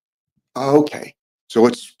behavior. Okay. So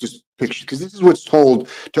let's just picture, because this is what's told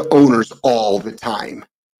to owners all the time.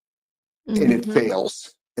 Mm-hmm. And it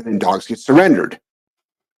fails. And then dogs get surrendered.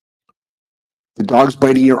 The dog's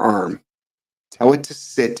biting your arm. Tell it to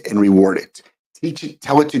sit and reward it.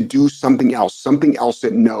 Tell it to do something else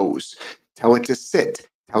it knows. Tell it to sit.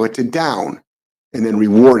 Tell it to down. And then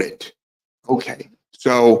reward it. Okay.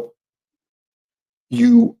 So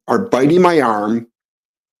you are biting my arm.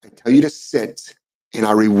 I tell you to sit and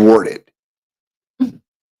I reward it.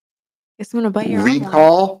 Guess I'm gonna bite your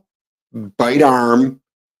Recall, bite arm,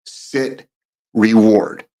 sit,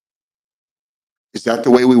 reward. Is that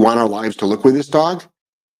the way we want our lives to look with this dog?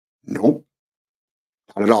 Nope.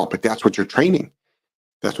 Not at all. But that's what you're training.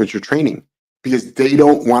 That's what you're training, because they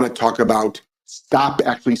don't want to talk about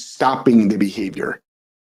actually stopping the behavior,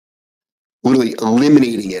 literally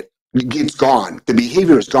eliminating it. It's gone. The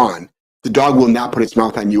behavior is gone. The dog will not put its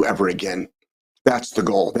mouth on you ever again. That's the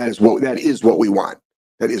goal. That is what we want.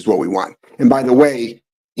 That is what we want. And by the way,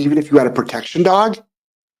 even if you had a protection dog,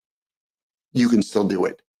 you can still do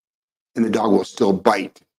it. And the dog will still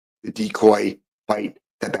bite the decoy, bite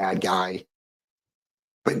the bad guy,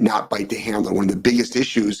 but not bite the handler. One of the biggest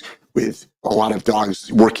issues with a lot of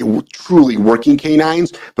dogs truly working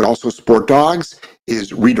canines, but also sport dogs,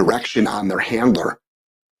 is redirection on their handler,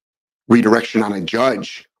 redirection on a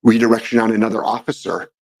judge, redirection on another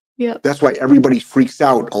officer. Yep. That's why everybody freaks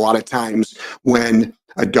out a lot of times when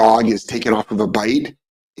a dog is taken off of a bite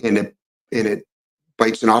and it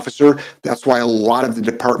bites an officer. That's why a lot of the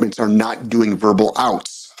departments are not doing verbal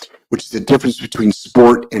outs, which is the difference between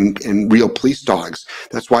sport and real police dogs.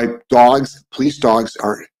 That's why police dogs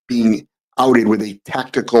are being outed with a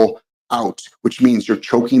tactical out, which means you're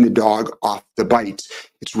choking the dog off the bite.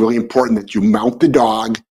 It's really important that you mount the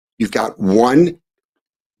dog. You've got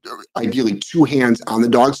ideally two hands on the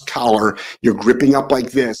dog's collar. You're gripping up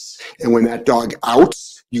like this. And when that dog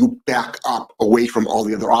outs, you back up away from all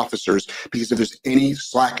the other officers, because if there's any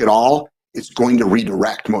slack at all, it's going to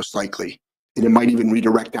redirect most likely. And it might even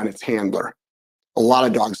redirect on its handler. A lot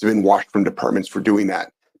of dogs have been washed from departments for doing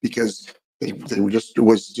that because it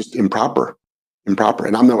was just improper. And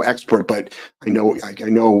I'm no expert, but I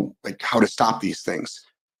know like how to stop these things.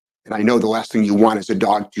 And I know the last thing you want is a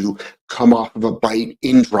dog to come off of a bite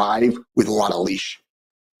in drive with a lot of leash.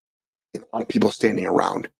 And a lot of people standing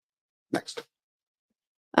around. Next.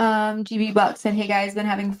 GB Buck said, "Hey guys, been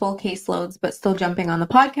having full caseloads, but still jumping on the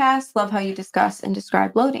podcast. Love how you discuss and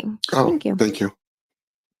describe loading." Oh, thank you. Thank you.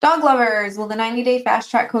 Dog lovers, will the 90-day fast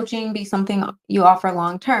track coaching be something you offer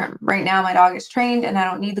long term? Right now, my dog is trained and I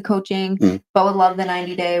don't need the coaching, but would love the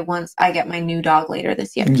 90-day once I get my new dog later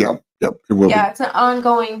this year. Yep. It will be. It's an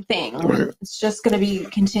ongoing thing. Right. It's just going to be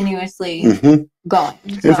continuously going.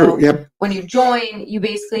 So when you join, you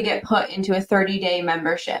basically get put into a 30-day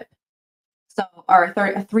membership. So, or a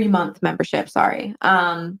 3-month membership, sorry.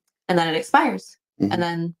 And then it expires. And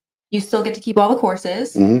then you still get to keep all the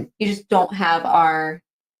courses. You just don't have our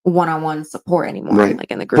one-on-one support anymore, like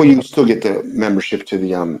in the group. Well, you can still get the membership to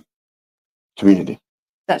the community.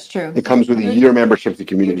 That's true. It comes with a year membership to the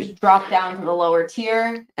community. You just drop down to the lower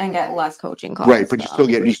tier and get less coaching costs. Right, but you still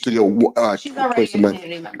get she's already a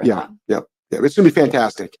community member. Yeah. It's gonna be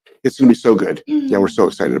fantastic. It's gonna be so good. Yeah, we're so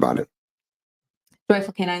excited about it.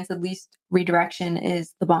 Joyful Canines, at least redirection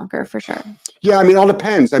is the bonker for sure. Yeah, I mean, it all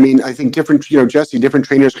depends. I mean, I think different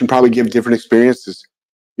trainers can probably give different experiences.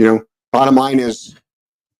 Bottom line is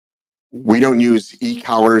we don't use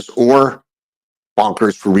e-collars or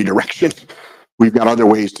bonkers for redirection. We've got other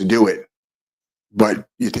ways to do it, but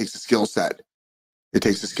it takes a skill set. It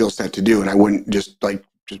takes a skill set to do, and I wouldn't just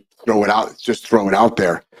throw it out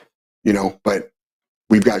there, but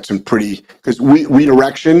we've got some because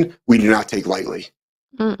redirection, we do not take lightly.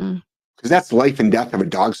 Because that's life and death of a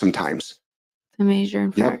dog sometimes. A major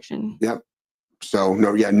infraction. Yep. So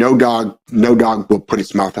no dog will put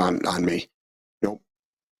its mouth on me. Nope.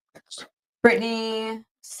 Next. Brittany,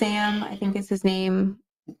 Sam, I think is his name.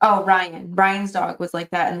 Oh, Ryan. Ryan's dog was like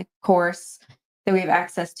that in the course that we have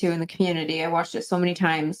access to in the community. I watched it so many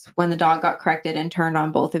times when the dog got corrected and turned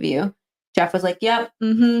on both of you. Jeff was like, yep, give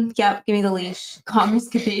me the leash. Calm as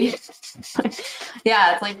could be.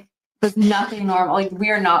 Yeah, it's like there's nothing normal. Like, we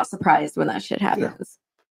are not surprised when that shit happens.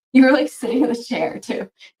 Yeah. You were like sitting in the chair too,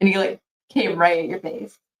 and you like came right at your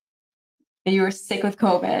face. And you were sick with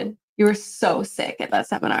COVID. You were so sick at that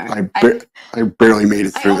seminar. I barely made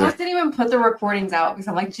it through. I almost didn't even put the recordings out because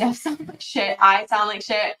I'm like, Jeff sounds like shit. I sound like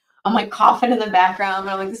shit. I'm like coughing in the background,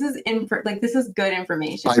 but I'm like, this is good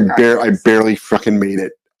information. I barely fucking made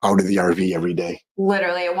it out of the RV every day.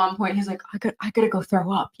 Literally, at one point, he's like, I gotta go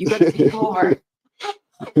throw up. You gotta take over.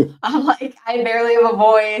 I'm like, I barely have a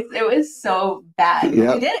voice. It was so bad.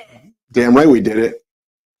 Yep. We did it. Damn right we did it.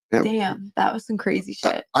 Yep. Damn, that was some crazy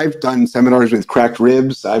shit. I've done seminars with cracked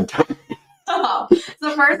ribs. It's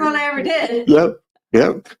the first one I ever did.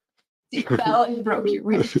 Yep. You fell and broke your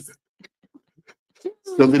ribs.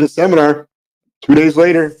 Still did a seminar 2 days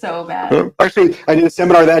later. So bad. Actually, I did a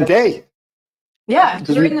seminar that day. Yeah,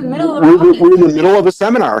 you're in the middle of we're in the middle of a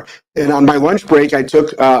seminar, and on my lunch break, I took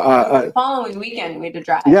the following weekend we had to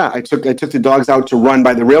drive. Yeah, I took the dogs out to run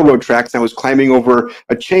by the railroad tracks. And I was climbing over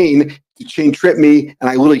a chain. The chain tripped me, and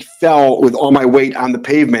I literally fell with all my weight on the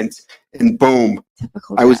pavement, and boom!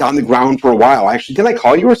 Typical. I was on the ground for a while. Actually, did I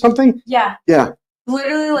call you or something? Yeah. Yeah.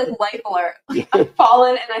 literally like life alert. Like, I've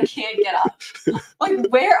fallen and I can't get up. Like,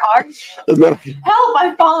 where are you? Help!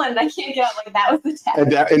 I've fallen and I can't get up. Like, that was the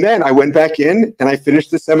test. And then I went back in and I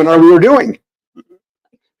finished the seminar we were doing.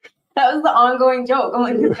 That was the ongoing joke. I'm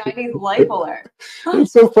like, this guy needs life alert.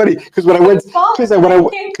 It's so funny because when I went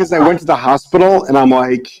to the hospital and I'm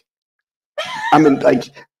in like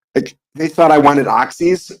they thought I wanted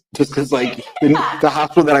oxys just because like the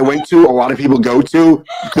hospital that I went to, a lot of people go to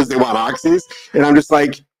because they want oxys, and I'm just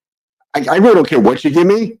like, I really don't care what you give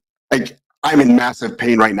me. Like, I'm in massive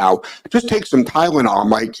pain right now. Just take some Tylenol. I'm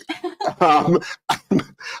like,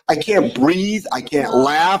 I can't breathe. I can't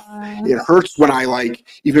laugh. It hurts when I like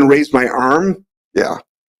even raise my arm. Yeah.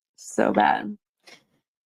 So bad.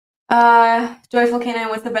 Joyful Canine,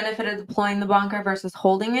 what's the benefit of deploying the bonker versus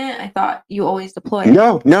holding it? I thought you always deploy it.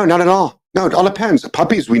 No, not at all. No, it all depends.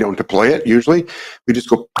 Puppies, we don't deploy it usually. We just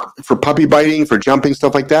go for puppy biting, for jumping,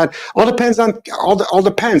 stuff like that. All depends.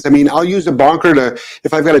 I mean, I'll use a bonker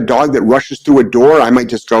if I've got a dog that rushes through a door, I might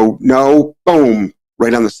just go, no, boom,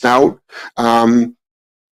 right on the snout.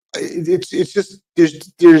 It's just,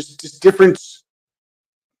 there's just different.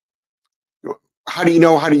 How do you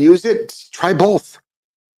know how to use it? Try both.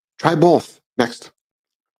 Next.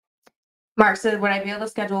 Mark said, would I be able to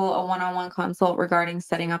schedule a one-on-one consult regarding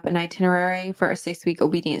setting up an itinerary for a 6-week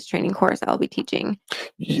obedience training course I'll be teaching?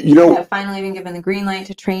 I have finally been given the green light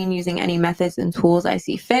to train using any methods and tools I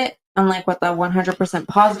see fit, unlike what the 100%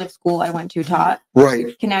 positive school I went to taught.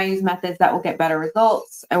 Right. Can now use methods that will get better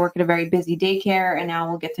results. I work at a very busy daycare, and now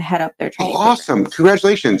we'll get to head up their training. Awesome. programs.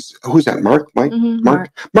 Congratulations. Who's that? Mark? Mike? Mhm,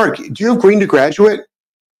 Mark, do you have Green to Graduate?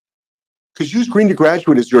 Because use Green to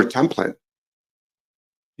Graduate as your template.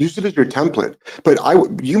 Use it as your template. But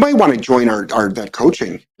you might want to join our that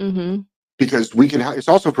coaching, because we can. It's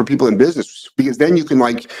also for people in business, because then you can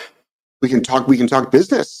we can talk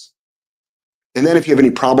business. And then if you have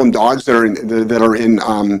any problem dogs that are in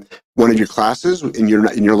one of your classes and you're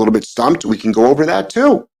a little bit stumped, we can go over that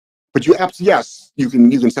too. But yes, you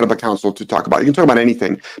can set up a council to talk about it. You can talk about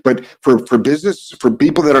anything. But for business, for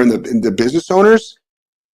people that are in the business owners,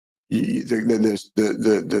 the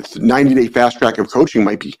 90-day fast track of coaching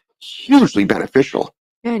might be hugely beneficial.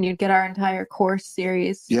 Yeah, and you'd get our entire course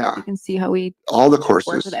series. Yeah. You can see how we all the courses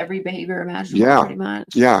work with every behavior imaginable. Yeah. Pretty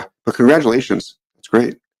much. Yeah. But congratulations. That's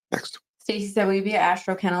great. Next. Stacy said, will you be at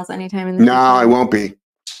Astro Kennels anytime in the future? No, I won't be.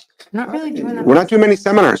 I'm not really doing that. We're not doing many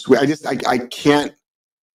seminars. I can't.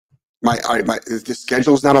 The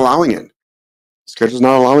schedule's not allowing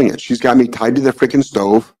it. She's got me tied to the freaking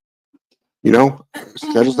stove.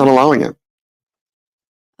 Schedule's not allowing it.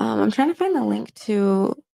 I'm trying to find the link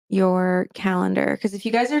to your calendar, because if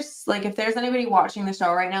you guys are if there's anybody watching the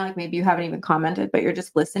show right now, maybe you haven't even commented, but you're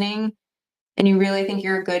just listening, and you really think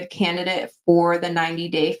you're a good candidate for the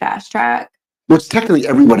 90-day fast track. Well, it's technically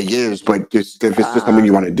everybody is, but if it's just something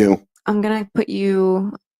you want to do. I'm gonna give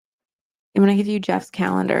you Jeff's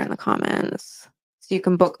calendar in the comments so you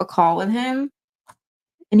can book a call with him.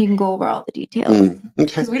 And you can go over all the details. Okay.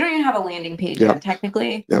 Because we don't even have a landing page yet,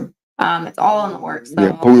 technically. Yep. It's all in the works. So.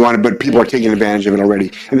 Yeah, but people are taking advantage of it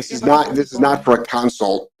already. And this is not for a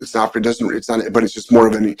consult. It's not. But it's just more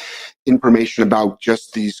of an information about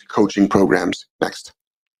just these coaching programs. Next.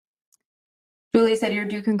 Julie said your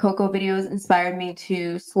Duke and Coco videos inspired me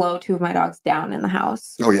to slow 2 of my dogs down in the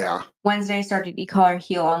house. Oh yeah. Wednesday I started e-collar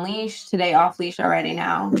heel on leash. Today off leash already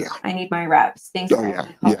now. Yeah. I need my reps. Thanks. Oh yeah.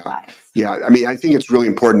 Yeah. I mean, I think it's really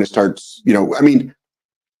important to start.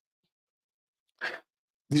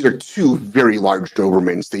 These are 2 very large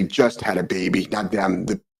Dobermans. They just had a baby. Not them.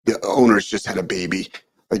 The owners just had a baby.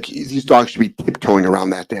 These dogs should be tiptoeing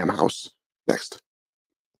around that damn house. Next.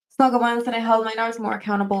 Snugglebuns said I held my dogs more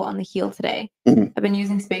accountable on the heel today. I've been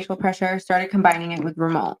using spatial pressure, started combining it with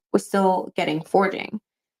remote, was still getting forging.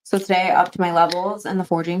 So today I upped my levels and the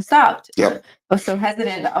forging stopped. Yep. I was so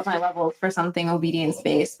hesitant to up my levels for something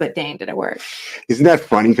obedience-based, but dang, did it work. Isn't that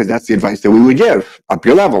funny? Because that's the advice that we would give. Up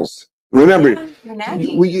your levels. Remember,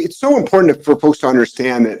 it's so important for folks to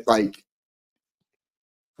understand that,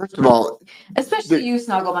 first of all, especially you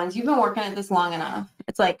Snugglebuns, you've been working at this long enough.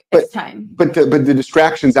 It's it's time. But the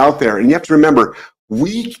distractions out there, and you have to remember,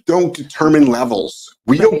 we don't determine levels.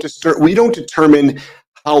 We don't determine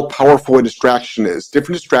how powerful a distraction is.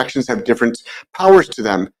 Different distractions have different powers to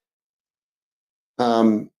them.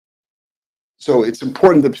 So it's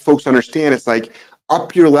important that folks understand. It's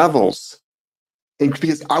up your levels, and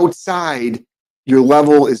because outside, your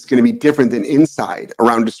level is going to be different than inside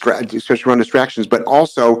especially around distractions. But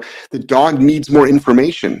also, the dog needs more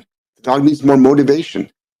information. The dog needs more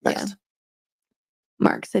motivation. Next. Yeah.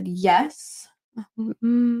 Mark said yes. I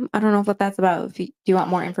don't know what that's about. Do you want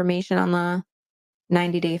more information on the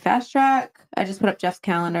 90-day fast track. I just put up Jeff's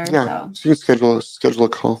calendar. Yeah. So So you can schedule a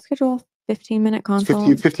call. schedule 15-minute It's consult.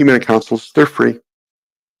 15-minute consults. They're free.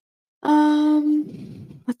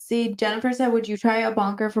 Let's see. Jennifer said, would you try a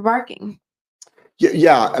bonker for barking?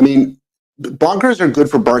 Yeah. I mean, bonkers are good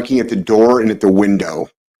for barking at the door and at the window.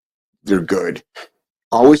 They're good.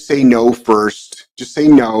 Always say no first. Just say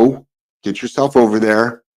no. Get yourself over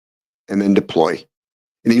there and then deploy.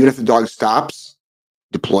 And even if the dog stops,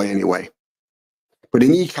 deploy anyway. But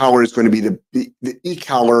an e-collar is going to be the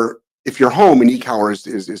e-collar. If you're home, an e-collar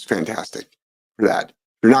is fantastic for that. If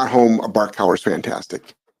you're not home, a bark collar is fantastic.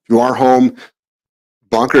 If you are home,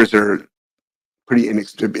 bonkers are pretty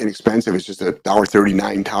inexpensive. It's just a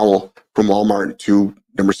 $1.39 towel from Walmart, 2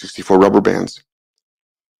 number 64 rubber bands.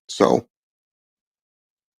 So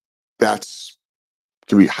that's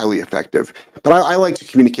can be highly effective. But I like to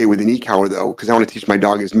communicate with an e-collar though, because I want to teach my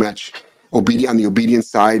dog as much on the obedience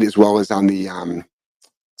side as well as on the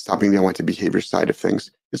stopping the unwanted behavior side of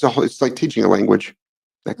things. It's like teaching a language.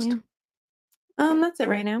 Next. Yeah. That's it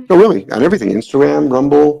right now. No, really, on everything. Instagram,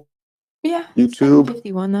 Rumble, Yeah. YouTube,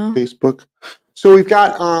 51 though. Facebook. So we've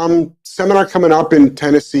got seminar coming up in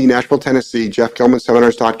Tennessee, Nashville, Tennessee,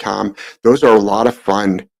 jeffgelmanseminars.com. Those are a lot of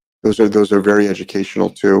fun. Those are very educational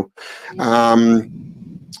too.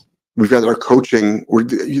 We've got our coaching. We're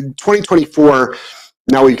 2024.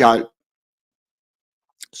 Now we've got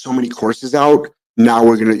so many courses out. Now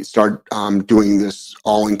we're going to start doing this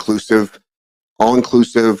all-inclusive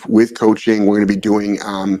with coaching. We're going to be doing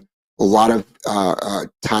a lot of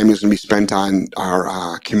time is going to be spent on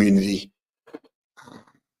our community.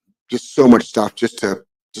 Just so much stuff just to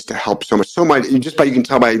help so much. You can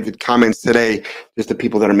tell by the comments today, just the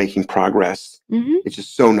people that are making progress. Mm-hmm. It's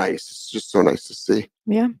just so nice. It's just so nice to see.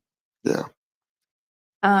 Yeah. Yeah.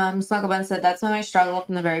 Snuggle Bun said, that's when I struggled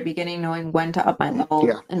from the very beginning, knowing when to up my level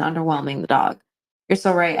and underwhelming the dog. You're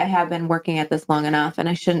so right. I have been working at this long enough and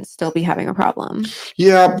I shouldn't still be having a problem.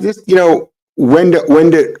 Yeah. When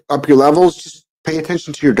to up your levels, just pay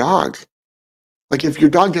attention to your dog. Like if your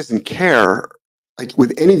dog doesn't care, like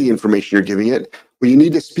with any of the information you're giving it, well, you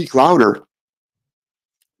need to speak louder.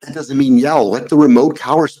 That doesn't mean yell. Let the remote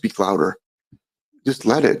collar speak louder. Just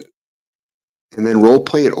let it. And then role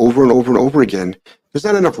play it over and over and over again. There's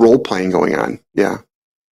not enough role playing going on. Yeah.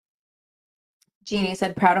 Jeannie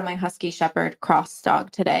said, proud of my Husky Shepherd cross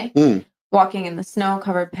dog today. Walking in the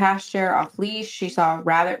snow-covered pasture off leash, she saw a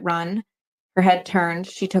rabbit run. Her head turned.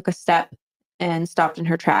 She took a step and stopped in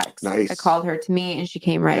her tracks. Nice. I called her to me and she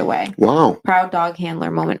came right away. Wow. Proud dog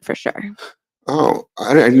handler moment for sure. Oh,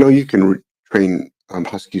 I know you can train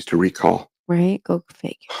Huskies to recall. Right? Go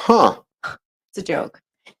fake. Huh. It's a joke.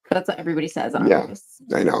 But that's what everybody says on Yeah, this.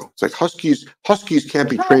 I know. It's like Huskies can't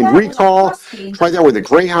be trained recall. Try that with a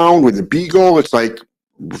Greyhound, with a Beagle. It's like,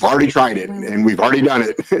 we've already tried it and we've already done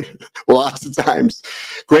it lots of times.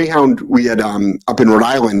 Greyhound, we had up in Rhode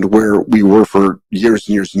Island where we were for years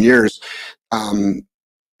and years and years.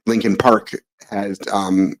 Lincoln Park has,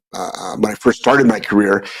 when I first started my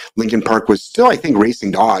career, Lincoln Park was still, I think,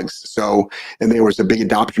 racing dogs. So, and there was a big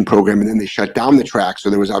adoption program and then they shut down the track. So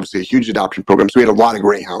there was obviously a huge adoption program. So we had a lot of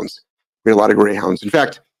Greyhounds. In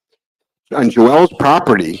fact, on Joelle's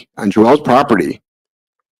property,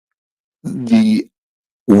 the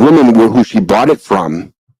woman who she bought it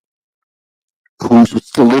from, who's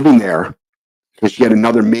still living there, because she had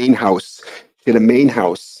another main house. She had a main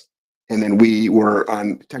house. And then we were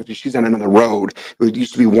technically she's on another road. It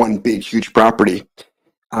used to be one big, huge property.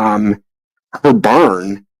 Her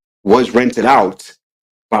barn was rented out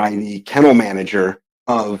by the kennel manager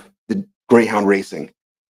of the Greyhound racing.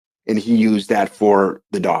 And he used that for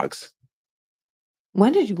the dogs.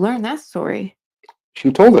 When did you learn that story?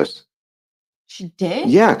 She told us. She did?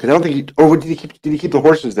 Yeah, because I don't think did he keep the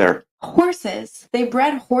horses there? Horses. They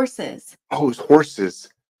bred horses. Oh, it was horses.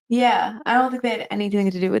 Yeah, I don't think they had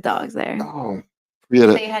anything to do with dogs there. Oh, forget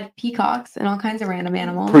it. They had peacocks and all kinds of random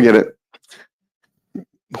animals. Forget it.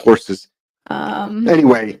 Horses. Um,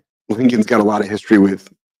 Anyway, Lincoln's got a lot of history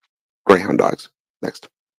with Greyhound dogs. Next.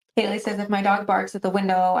 Haley says, if my dog barks at the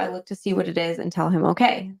window, I look to see what it is and tell him,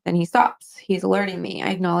 okay. Then he stops. He's alerting me. I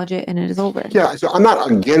acknowledge it and it is over. Yeah, so I'm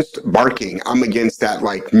not against barking. I'm against that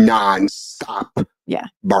like non-stop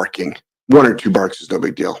barking. 1 or 2 barks is no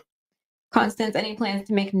big deal. Constance, any plans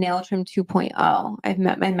to make Nail Trim 2.0? I've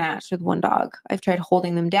met my match with one dog. I've tried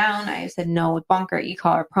holding them down. I have said no with bonker,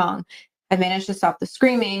 e-collar, prong. I've managed to stop the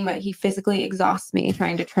screaming, but he physically exhausts me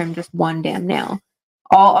trying to trim just one damn nail.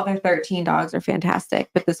 All other 13 dogs are fantastic,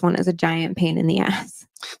 but this one is a giant pain in the ass.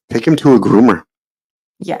 Take him to a groomer.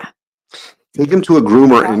 Yeah. Take him to a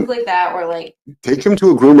groomer. Sounds like that, or like... Take him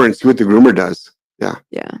to a groomer and see what the groomer does. Yeah.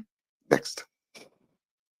 Yeah. Next.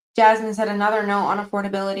 Jasmine said, another note on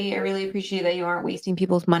affordability. I really appreciate that you aren't wasting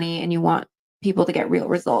people's money and you want people to get real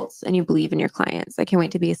results and you believe in your clients. I can't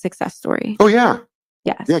wait to be a success story. Oh, yeah.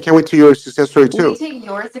 Yes. Yeah, I can't wait to your success story too. We take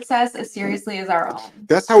your success as seriously as our own.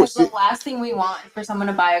 That's how it's the last thing we want is for someone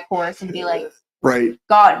to buy a course and be like, right.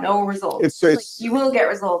 God, no results. It's like, you will get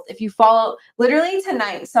results if you follow. Literally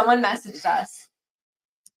tonight, someone messaged us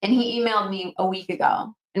and he emailed me a week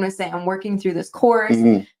ago and was saying, I'm working through this course.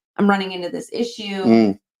 I'm running into this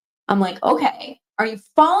issue. I'm like, okay, are you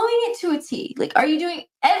following it to a T? Like, are you doing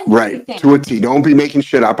everything? Right, to a T. Don't be making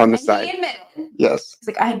shit up on the side. He admitted. Yes. He's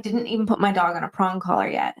like, I didn't even put my dog on a prong collar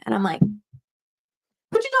yet. And I'm like,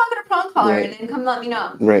 put your dog on a prong collar and then come let me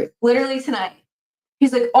know. Right. Literally tonight.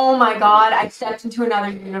 He's like, oh my God, I stepped into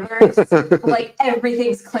another universe. Like,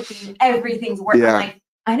 everything's clicking. Everything's working. Yeah. Like,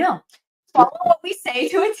 I know. Follow what we say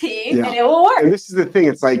to a T and it will work. And this is the thing.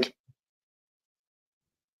 It's like,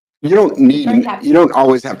 you don't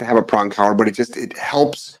always have to have a prong collar, but it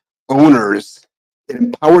helps owners. It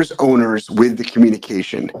empowers owners with the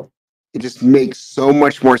communication. It just makes so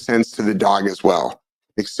much more sense to the dog as well.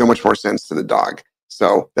 Makes so much more sense to the dog.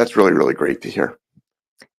 So that's really, really great to hear.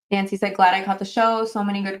 Nancy said, glad I caught the show. So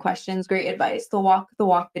many good questions. Great advice. The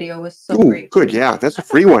walk video was so great. Good. Yeah. That's a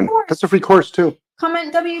free one. That's a free course too.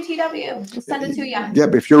 Comment WTW. We'll send it to you.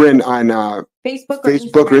 Yep. If you're in on Facebook or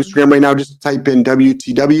Instagram right now, just type in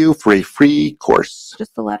WTW for a free course.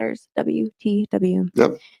 Just the letters WTW.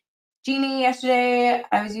 Yep. Jeannie, yesterday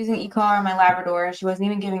I was using e-collar on my Labrador. She wasn't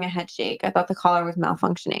even giving a head shake. I thought the collar was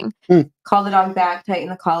malfunctioning. Called the dog back,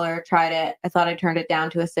 tightened the collar, tried it. I thought I turned it down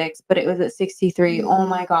to a 6, but it was at 63. Oh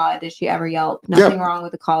my God, did she ever yelp? Nothing wrong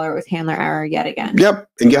with the collar. It was handler error yet again. Yep.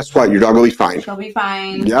 And guess what? Your dog will be fine. She'll be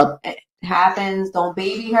fine. Yep. It happens. Don't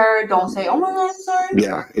baby her. Don't say, oh my God, I'm sorry.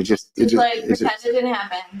 Yeah. It just pretend it didn't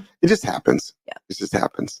happen. It just happens. Yeah. It just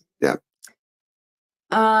happens. Yeah.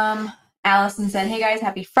 Allison said, hey guys,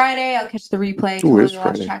 happy Friday. I'll catch the replay. It's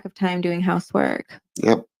lost track of time doing housework.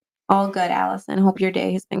 Yep. All good, Allison. Hope your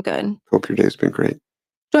day has been good. Hope your day's been great.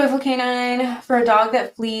 Joyful Canine, for a dog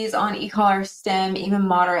that flees on e-collar, stem, even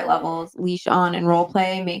moderate levels, leash on and role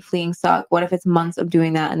play, make fleeing suck. What if it's months of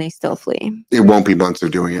doing that and they still flee? It won't be months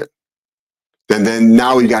of doing it. Then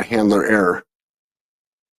now you got handler error.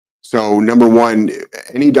 So number one,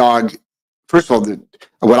 any dog, first of all,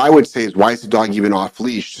 what I would say is, why is the dog even off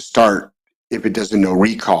leash to start if it doesn't know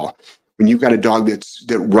recall? When you've got a dog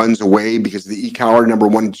that runs away because of the e-collar, number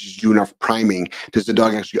one, did you do enough priming? Does the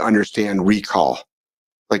dog actually understand recall?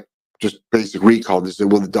 Like just basic recall.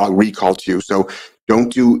 Will the dog recall to you? So you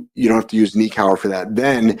don't have to use an e-collar for that.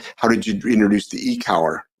 Then how did you introduce the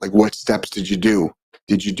e-collar? Like what steps did you do?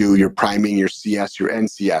 Did you do your priming, your CS, your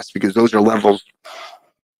NCS? Because those are levels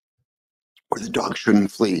where the dog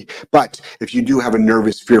shouldn't flee. But if you do have a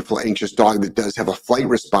nervous, fearful, anxious dog that does have a flight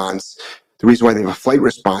response, the reason why they have a flight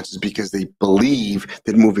response is because they believe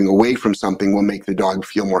that moving away from something will make the dog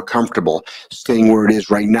feel more comfortable. Staying where it is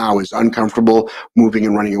right now is uncomfortable. Moving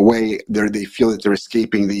and running away, they feel that they're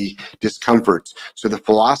escaping the discomforts. So the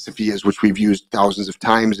philosophy is, which we've used thousands of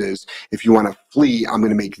times, is if you want to flee, I'm going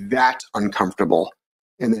to make that uncomfortable.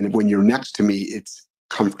 And then when you're next to me, it's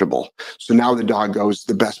comfortable. So now the dog goes,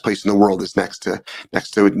 the best place in the world is next to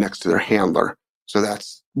their handler. So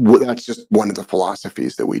that's just one of the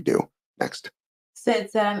philosophies that we do. Next.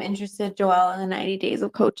 Sid said, I'm interested, Joelle, in the 90 days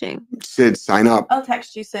of coaching. Sid, sign up. I'll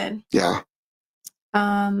text you, Sid. Yeah.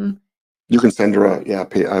 You can send her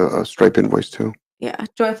a Stripe invoice too. Yeah.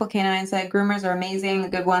 Joyful Canine said, groomers are amazing. The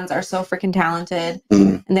good ones are so freaking talented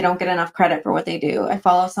and they don't get enough credit for what they do. I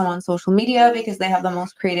follow some on social media because they have the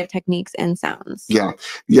most creative techniques and sounds. Yeah.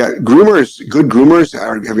 Yeah. Good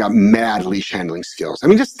groomers have got mad leash handling skills. I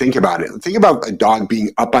mean, just think about it. Think about a dog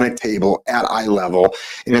being up on a table at eye level.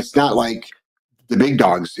 And it's not like the big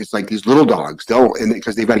dogs. It's like these little dogs.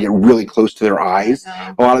 Because they've got to get really close to their eyes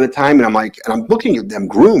a lot of the time. And I'm looking at them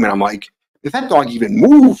groom and I'm like, if that dog even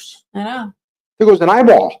moves. I know. There goes an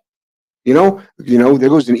eyeball, there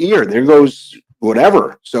goes an ear, there goes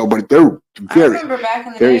whatever. So, but they're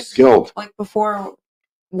very skilled. Like before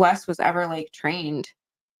Wes was ever like trained,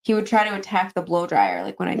 he would try to attack the blow dryer.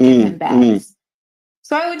 Like when I gave him baths,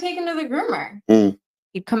 so I would take him to the groomer.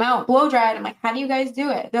 He'd come out blow dried. I'm like, how do you guys do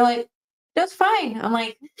it? They're like, that's fine. I'm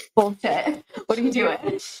like, bullshit. What are you doing?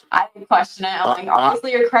 I question it. I'm like,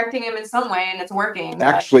 obviously you're correcting him in some way and it's working.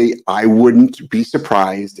 Actually, I wouldn't be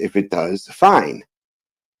surprised if it does fine.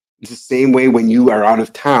 It's the same way when you are out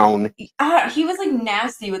of town. He was like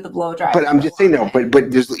nasty with the blow dryer. But I'm just saying, no, but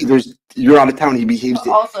there's you're out of town, he behaves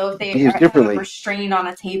also if they behaves differently. Restrained on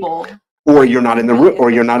a table. Or you're not in the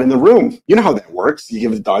room, You know how that works. You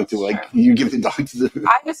give the dog to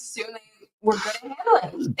I just assume were good at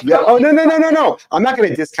handling. Yeah. Oh, no. I'm not going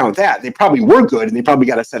to discount that. They probably were good and they probably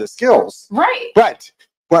got a set of skills. Right. But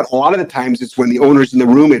a lot of the times it's when the owner's in the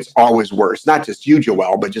room, it's always worse. Not just you,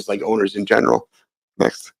 Joelle, but just like owners in general.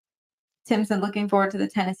 Next. Tim said, looking forward to the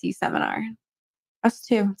Tennessee seminar. Us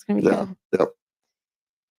too. It's going to be good. Yep.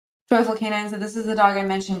 Joyful Canine said, this is the dog I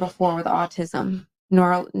mentioned before with autism.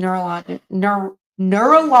 Neurologist.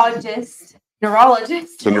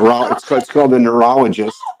 It's called a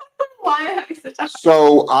neurologist. Why am I having such a...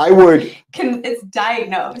 So I would... It's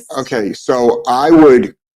diagnosed. Okay, so I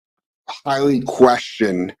would highly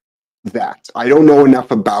question that. I don't know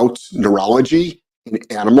enough about neurology in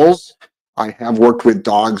animals. I have worked with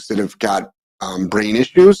dogs that have got brain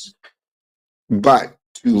issues, but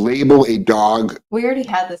to label a dog... We already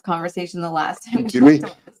had this conversation the last time. Did we?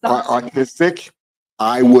 Autistic?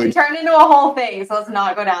 I would... It turned into a whole thing, so let's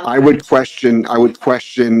not go down. I would question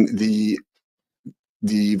the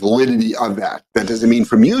validity of that. That doesn't mean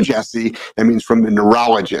from you, Jesse. That means from the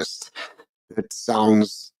neurologist. That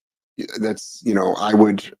sounds... That's, I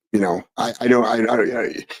would, I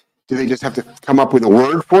don't, do they just have to come up with a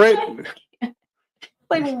word for it?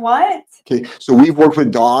 Like what? Okay, so we've worked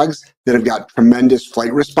with dogs that have got tremendous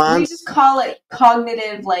flight response. We just call it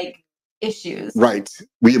cognitive issues. Right.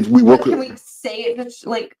 We work with. Can we say it?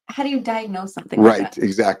 Like, how do you diagnose something? Right. Like that?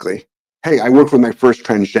 Exactly. Hey, I worked with my first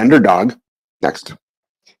transgender dog. Next.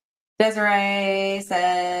 Desiree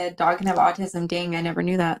said, "Dog can have autism." Dang, I never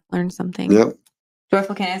knew that. Learned something. Yep.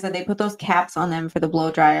 Joyful Canine said they put those caps on them for the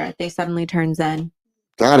blow dryer. They suddenly turn zen.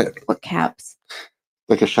 Got it. What caps?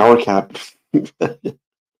 Like a shower cap.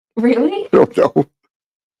 Really? I don't know.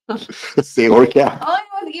 A sailor cap. All I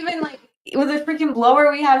know is even with the freaking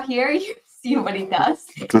blower we have here, you see what he does.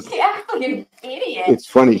 He acts like an idiot. It's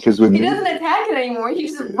funny because with he me, doesn't attack it anymore. He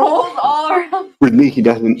just rolls all around. With me, he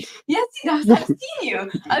doesn't. Yes, he does. I've seen you.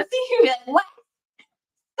 I've seen you be like, what?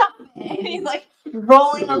 Stop it. And he's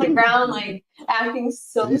rolling on the ground, acting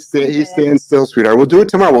so He stands still, sweetheart. We'll do it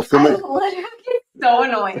tomorrow. We'll film it. I literally get so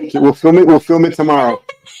annoyed. Okay, we'll film it tomorrow.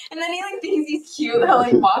 And then he thinks he's cute.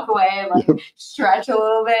 He'll walk away and stretch a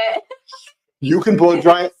little bit. You can blow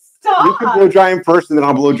dry it. Stop. You can blow dry him first, and then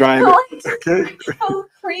I'll blow dry him. Okay. He'll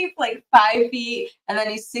creep 5 feet, and then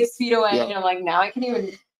he's 6 feet away. Yeah. And I'm like, now I can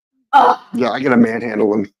even. Yeah, I gotta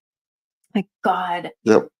manhandle him. My God.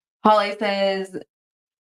 Yep. Holly says,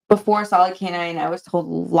 before Solid Canine, I was told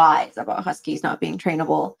lies about Huskies not being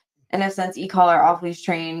trainable. And have since e-collar off-leash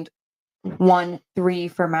trained 3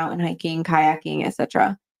 for mountain hiking, kayaking,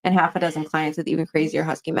 etc. And half a dozen clients with even crazier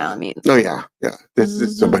Husky Malamutes. Oh, yeah. This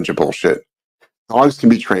is a bunch of bullshit. Dogs can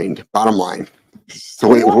be trained. Bottom line. It's the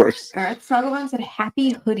way it works. Earth Snuggleman said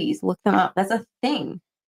happy hoodies. Look them up. That's a thing.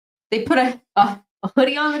 They put a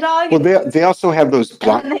hoodie on the dog. Well, they also have those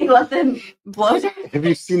black. And they let them blow dry. Have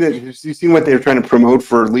you seen it? Have you seen what they're trying to promote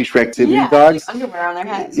for leash reactivity dogs? Underwear on their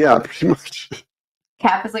heads. Yeah, pretty much.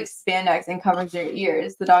 Cap is like spandex and covers their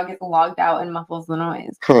ears. The dog gets logged out and muffles the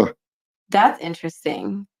noise. Huh. That's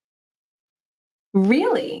interesting.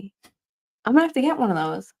 Really? I'm gonna have to get one of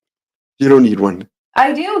those. You don't need one.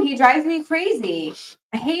 I do. He drives me crazy.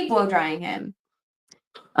 I hate blow drying him.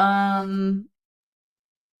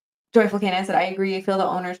 Joyful Canine said, I agree. I feel the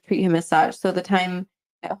owners treat him as such. So the time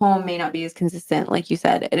at home may not be as consistent. Like you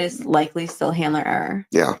said, it is likely still handler error.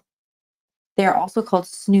 Yeah. They are also called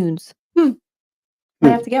snoods. I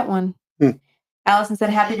have to get one. Allison said,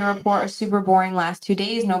 happy to report a super boring last 2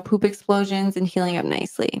 days. No poop explosions and healing up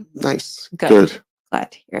nicely. Nice. Good.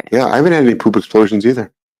 Glad to hear it. Yeah, I haven't had any poop explosions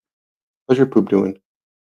either. How's your poop doing?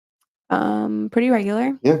 Pretty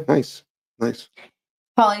regular. Yeah, nice.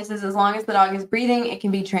 Polly says, as long as the dog is breathing, it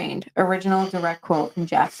can be trained. Original direct quote from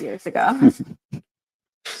Jack years ago.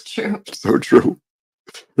 It's true. So true.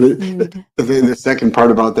 The second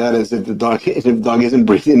part about that is if the dog isn't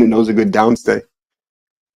breathing, it knows a good downstay.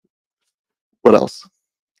 What else?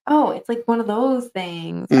 Oh, it's like one of those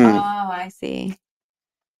things. Oh, I see.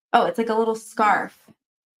 Oh, it's like a little scarf.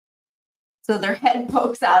 So their head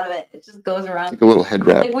pokes out of it. It just goes around. Like a little head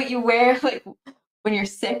wrap. Like what you wear when you're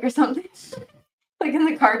sick or something. Like in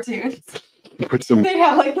the cartoons. They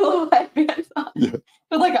have little headbands on. Yeah.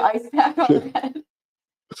 With an ice pack on their head.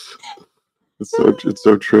 It's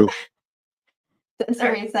so true.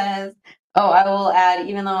 Desiree says, I will add,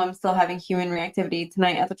 even though I'm still having human reactivity,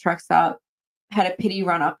 tonight at the truck stop, had a pity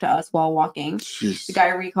run up to us while walking. Jeez. The guy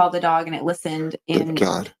recalled the dog and it listened. And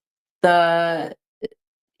God. The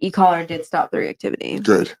e-collar did stop the reactivity.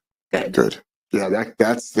 Good. Yeah,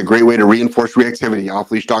 that's the great way to reinforce reactivity.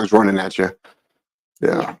 Off-leash dogs running at you.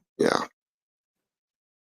 Yeah.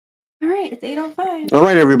 All right, it's 8:05. All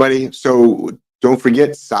right, everybody. So don't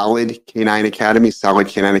forget Solid Canine Academy, Solid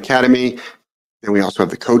Canine Academy. And we also have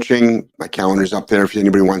the coaching. My calendar's up there if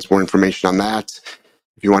anybody wants more information on that.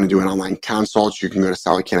 If you want to do an online consult, you can go to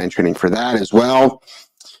Solid Canine Training for that as well.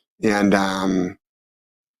 And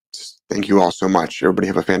thank you all so much. Everybody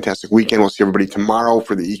have a fantastic weekend. We'll see everybody tomorrow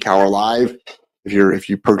for the eCower Live. If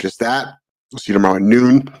you purchase that, we'll see you tomorrow at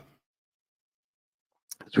noon.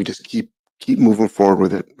 As we just keep moving forward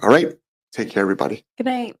with it. All right. Take care, everybody. Good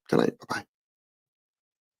night. Good night. Bye-bye.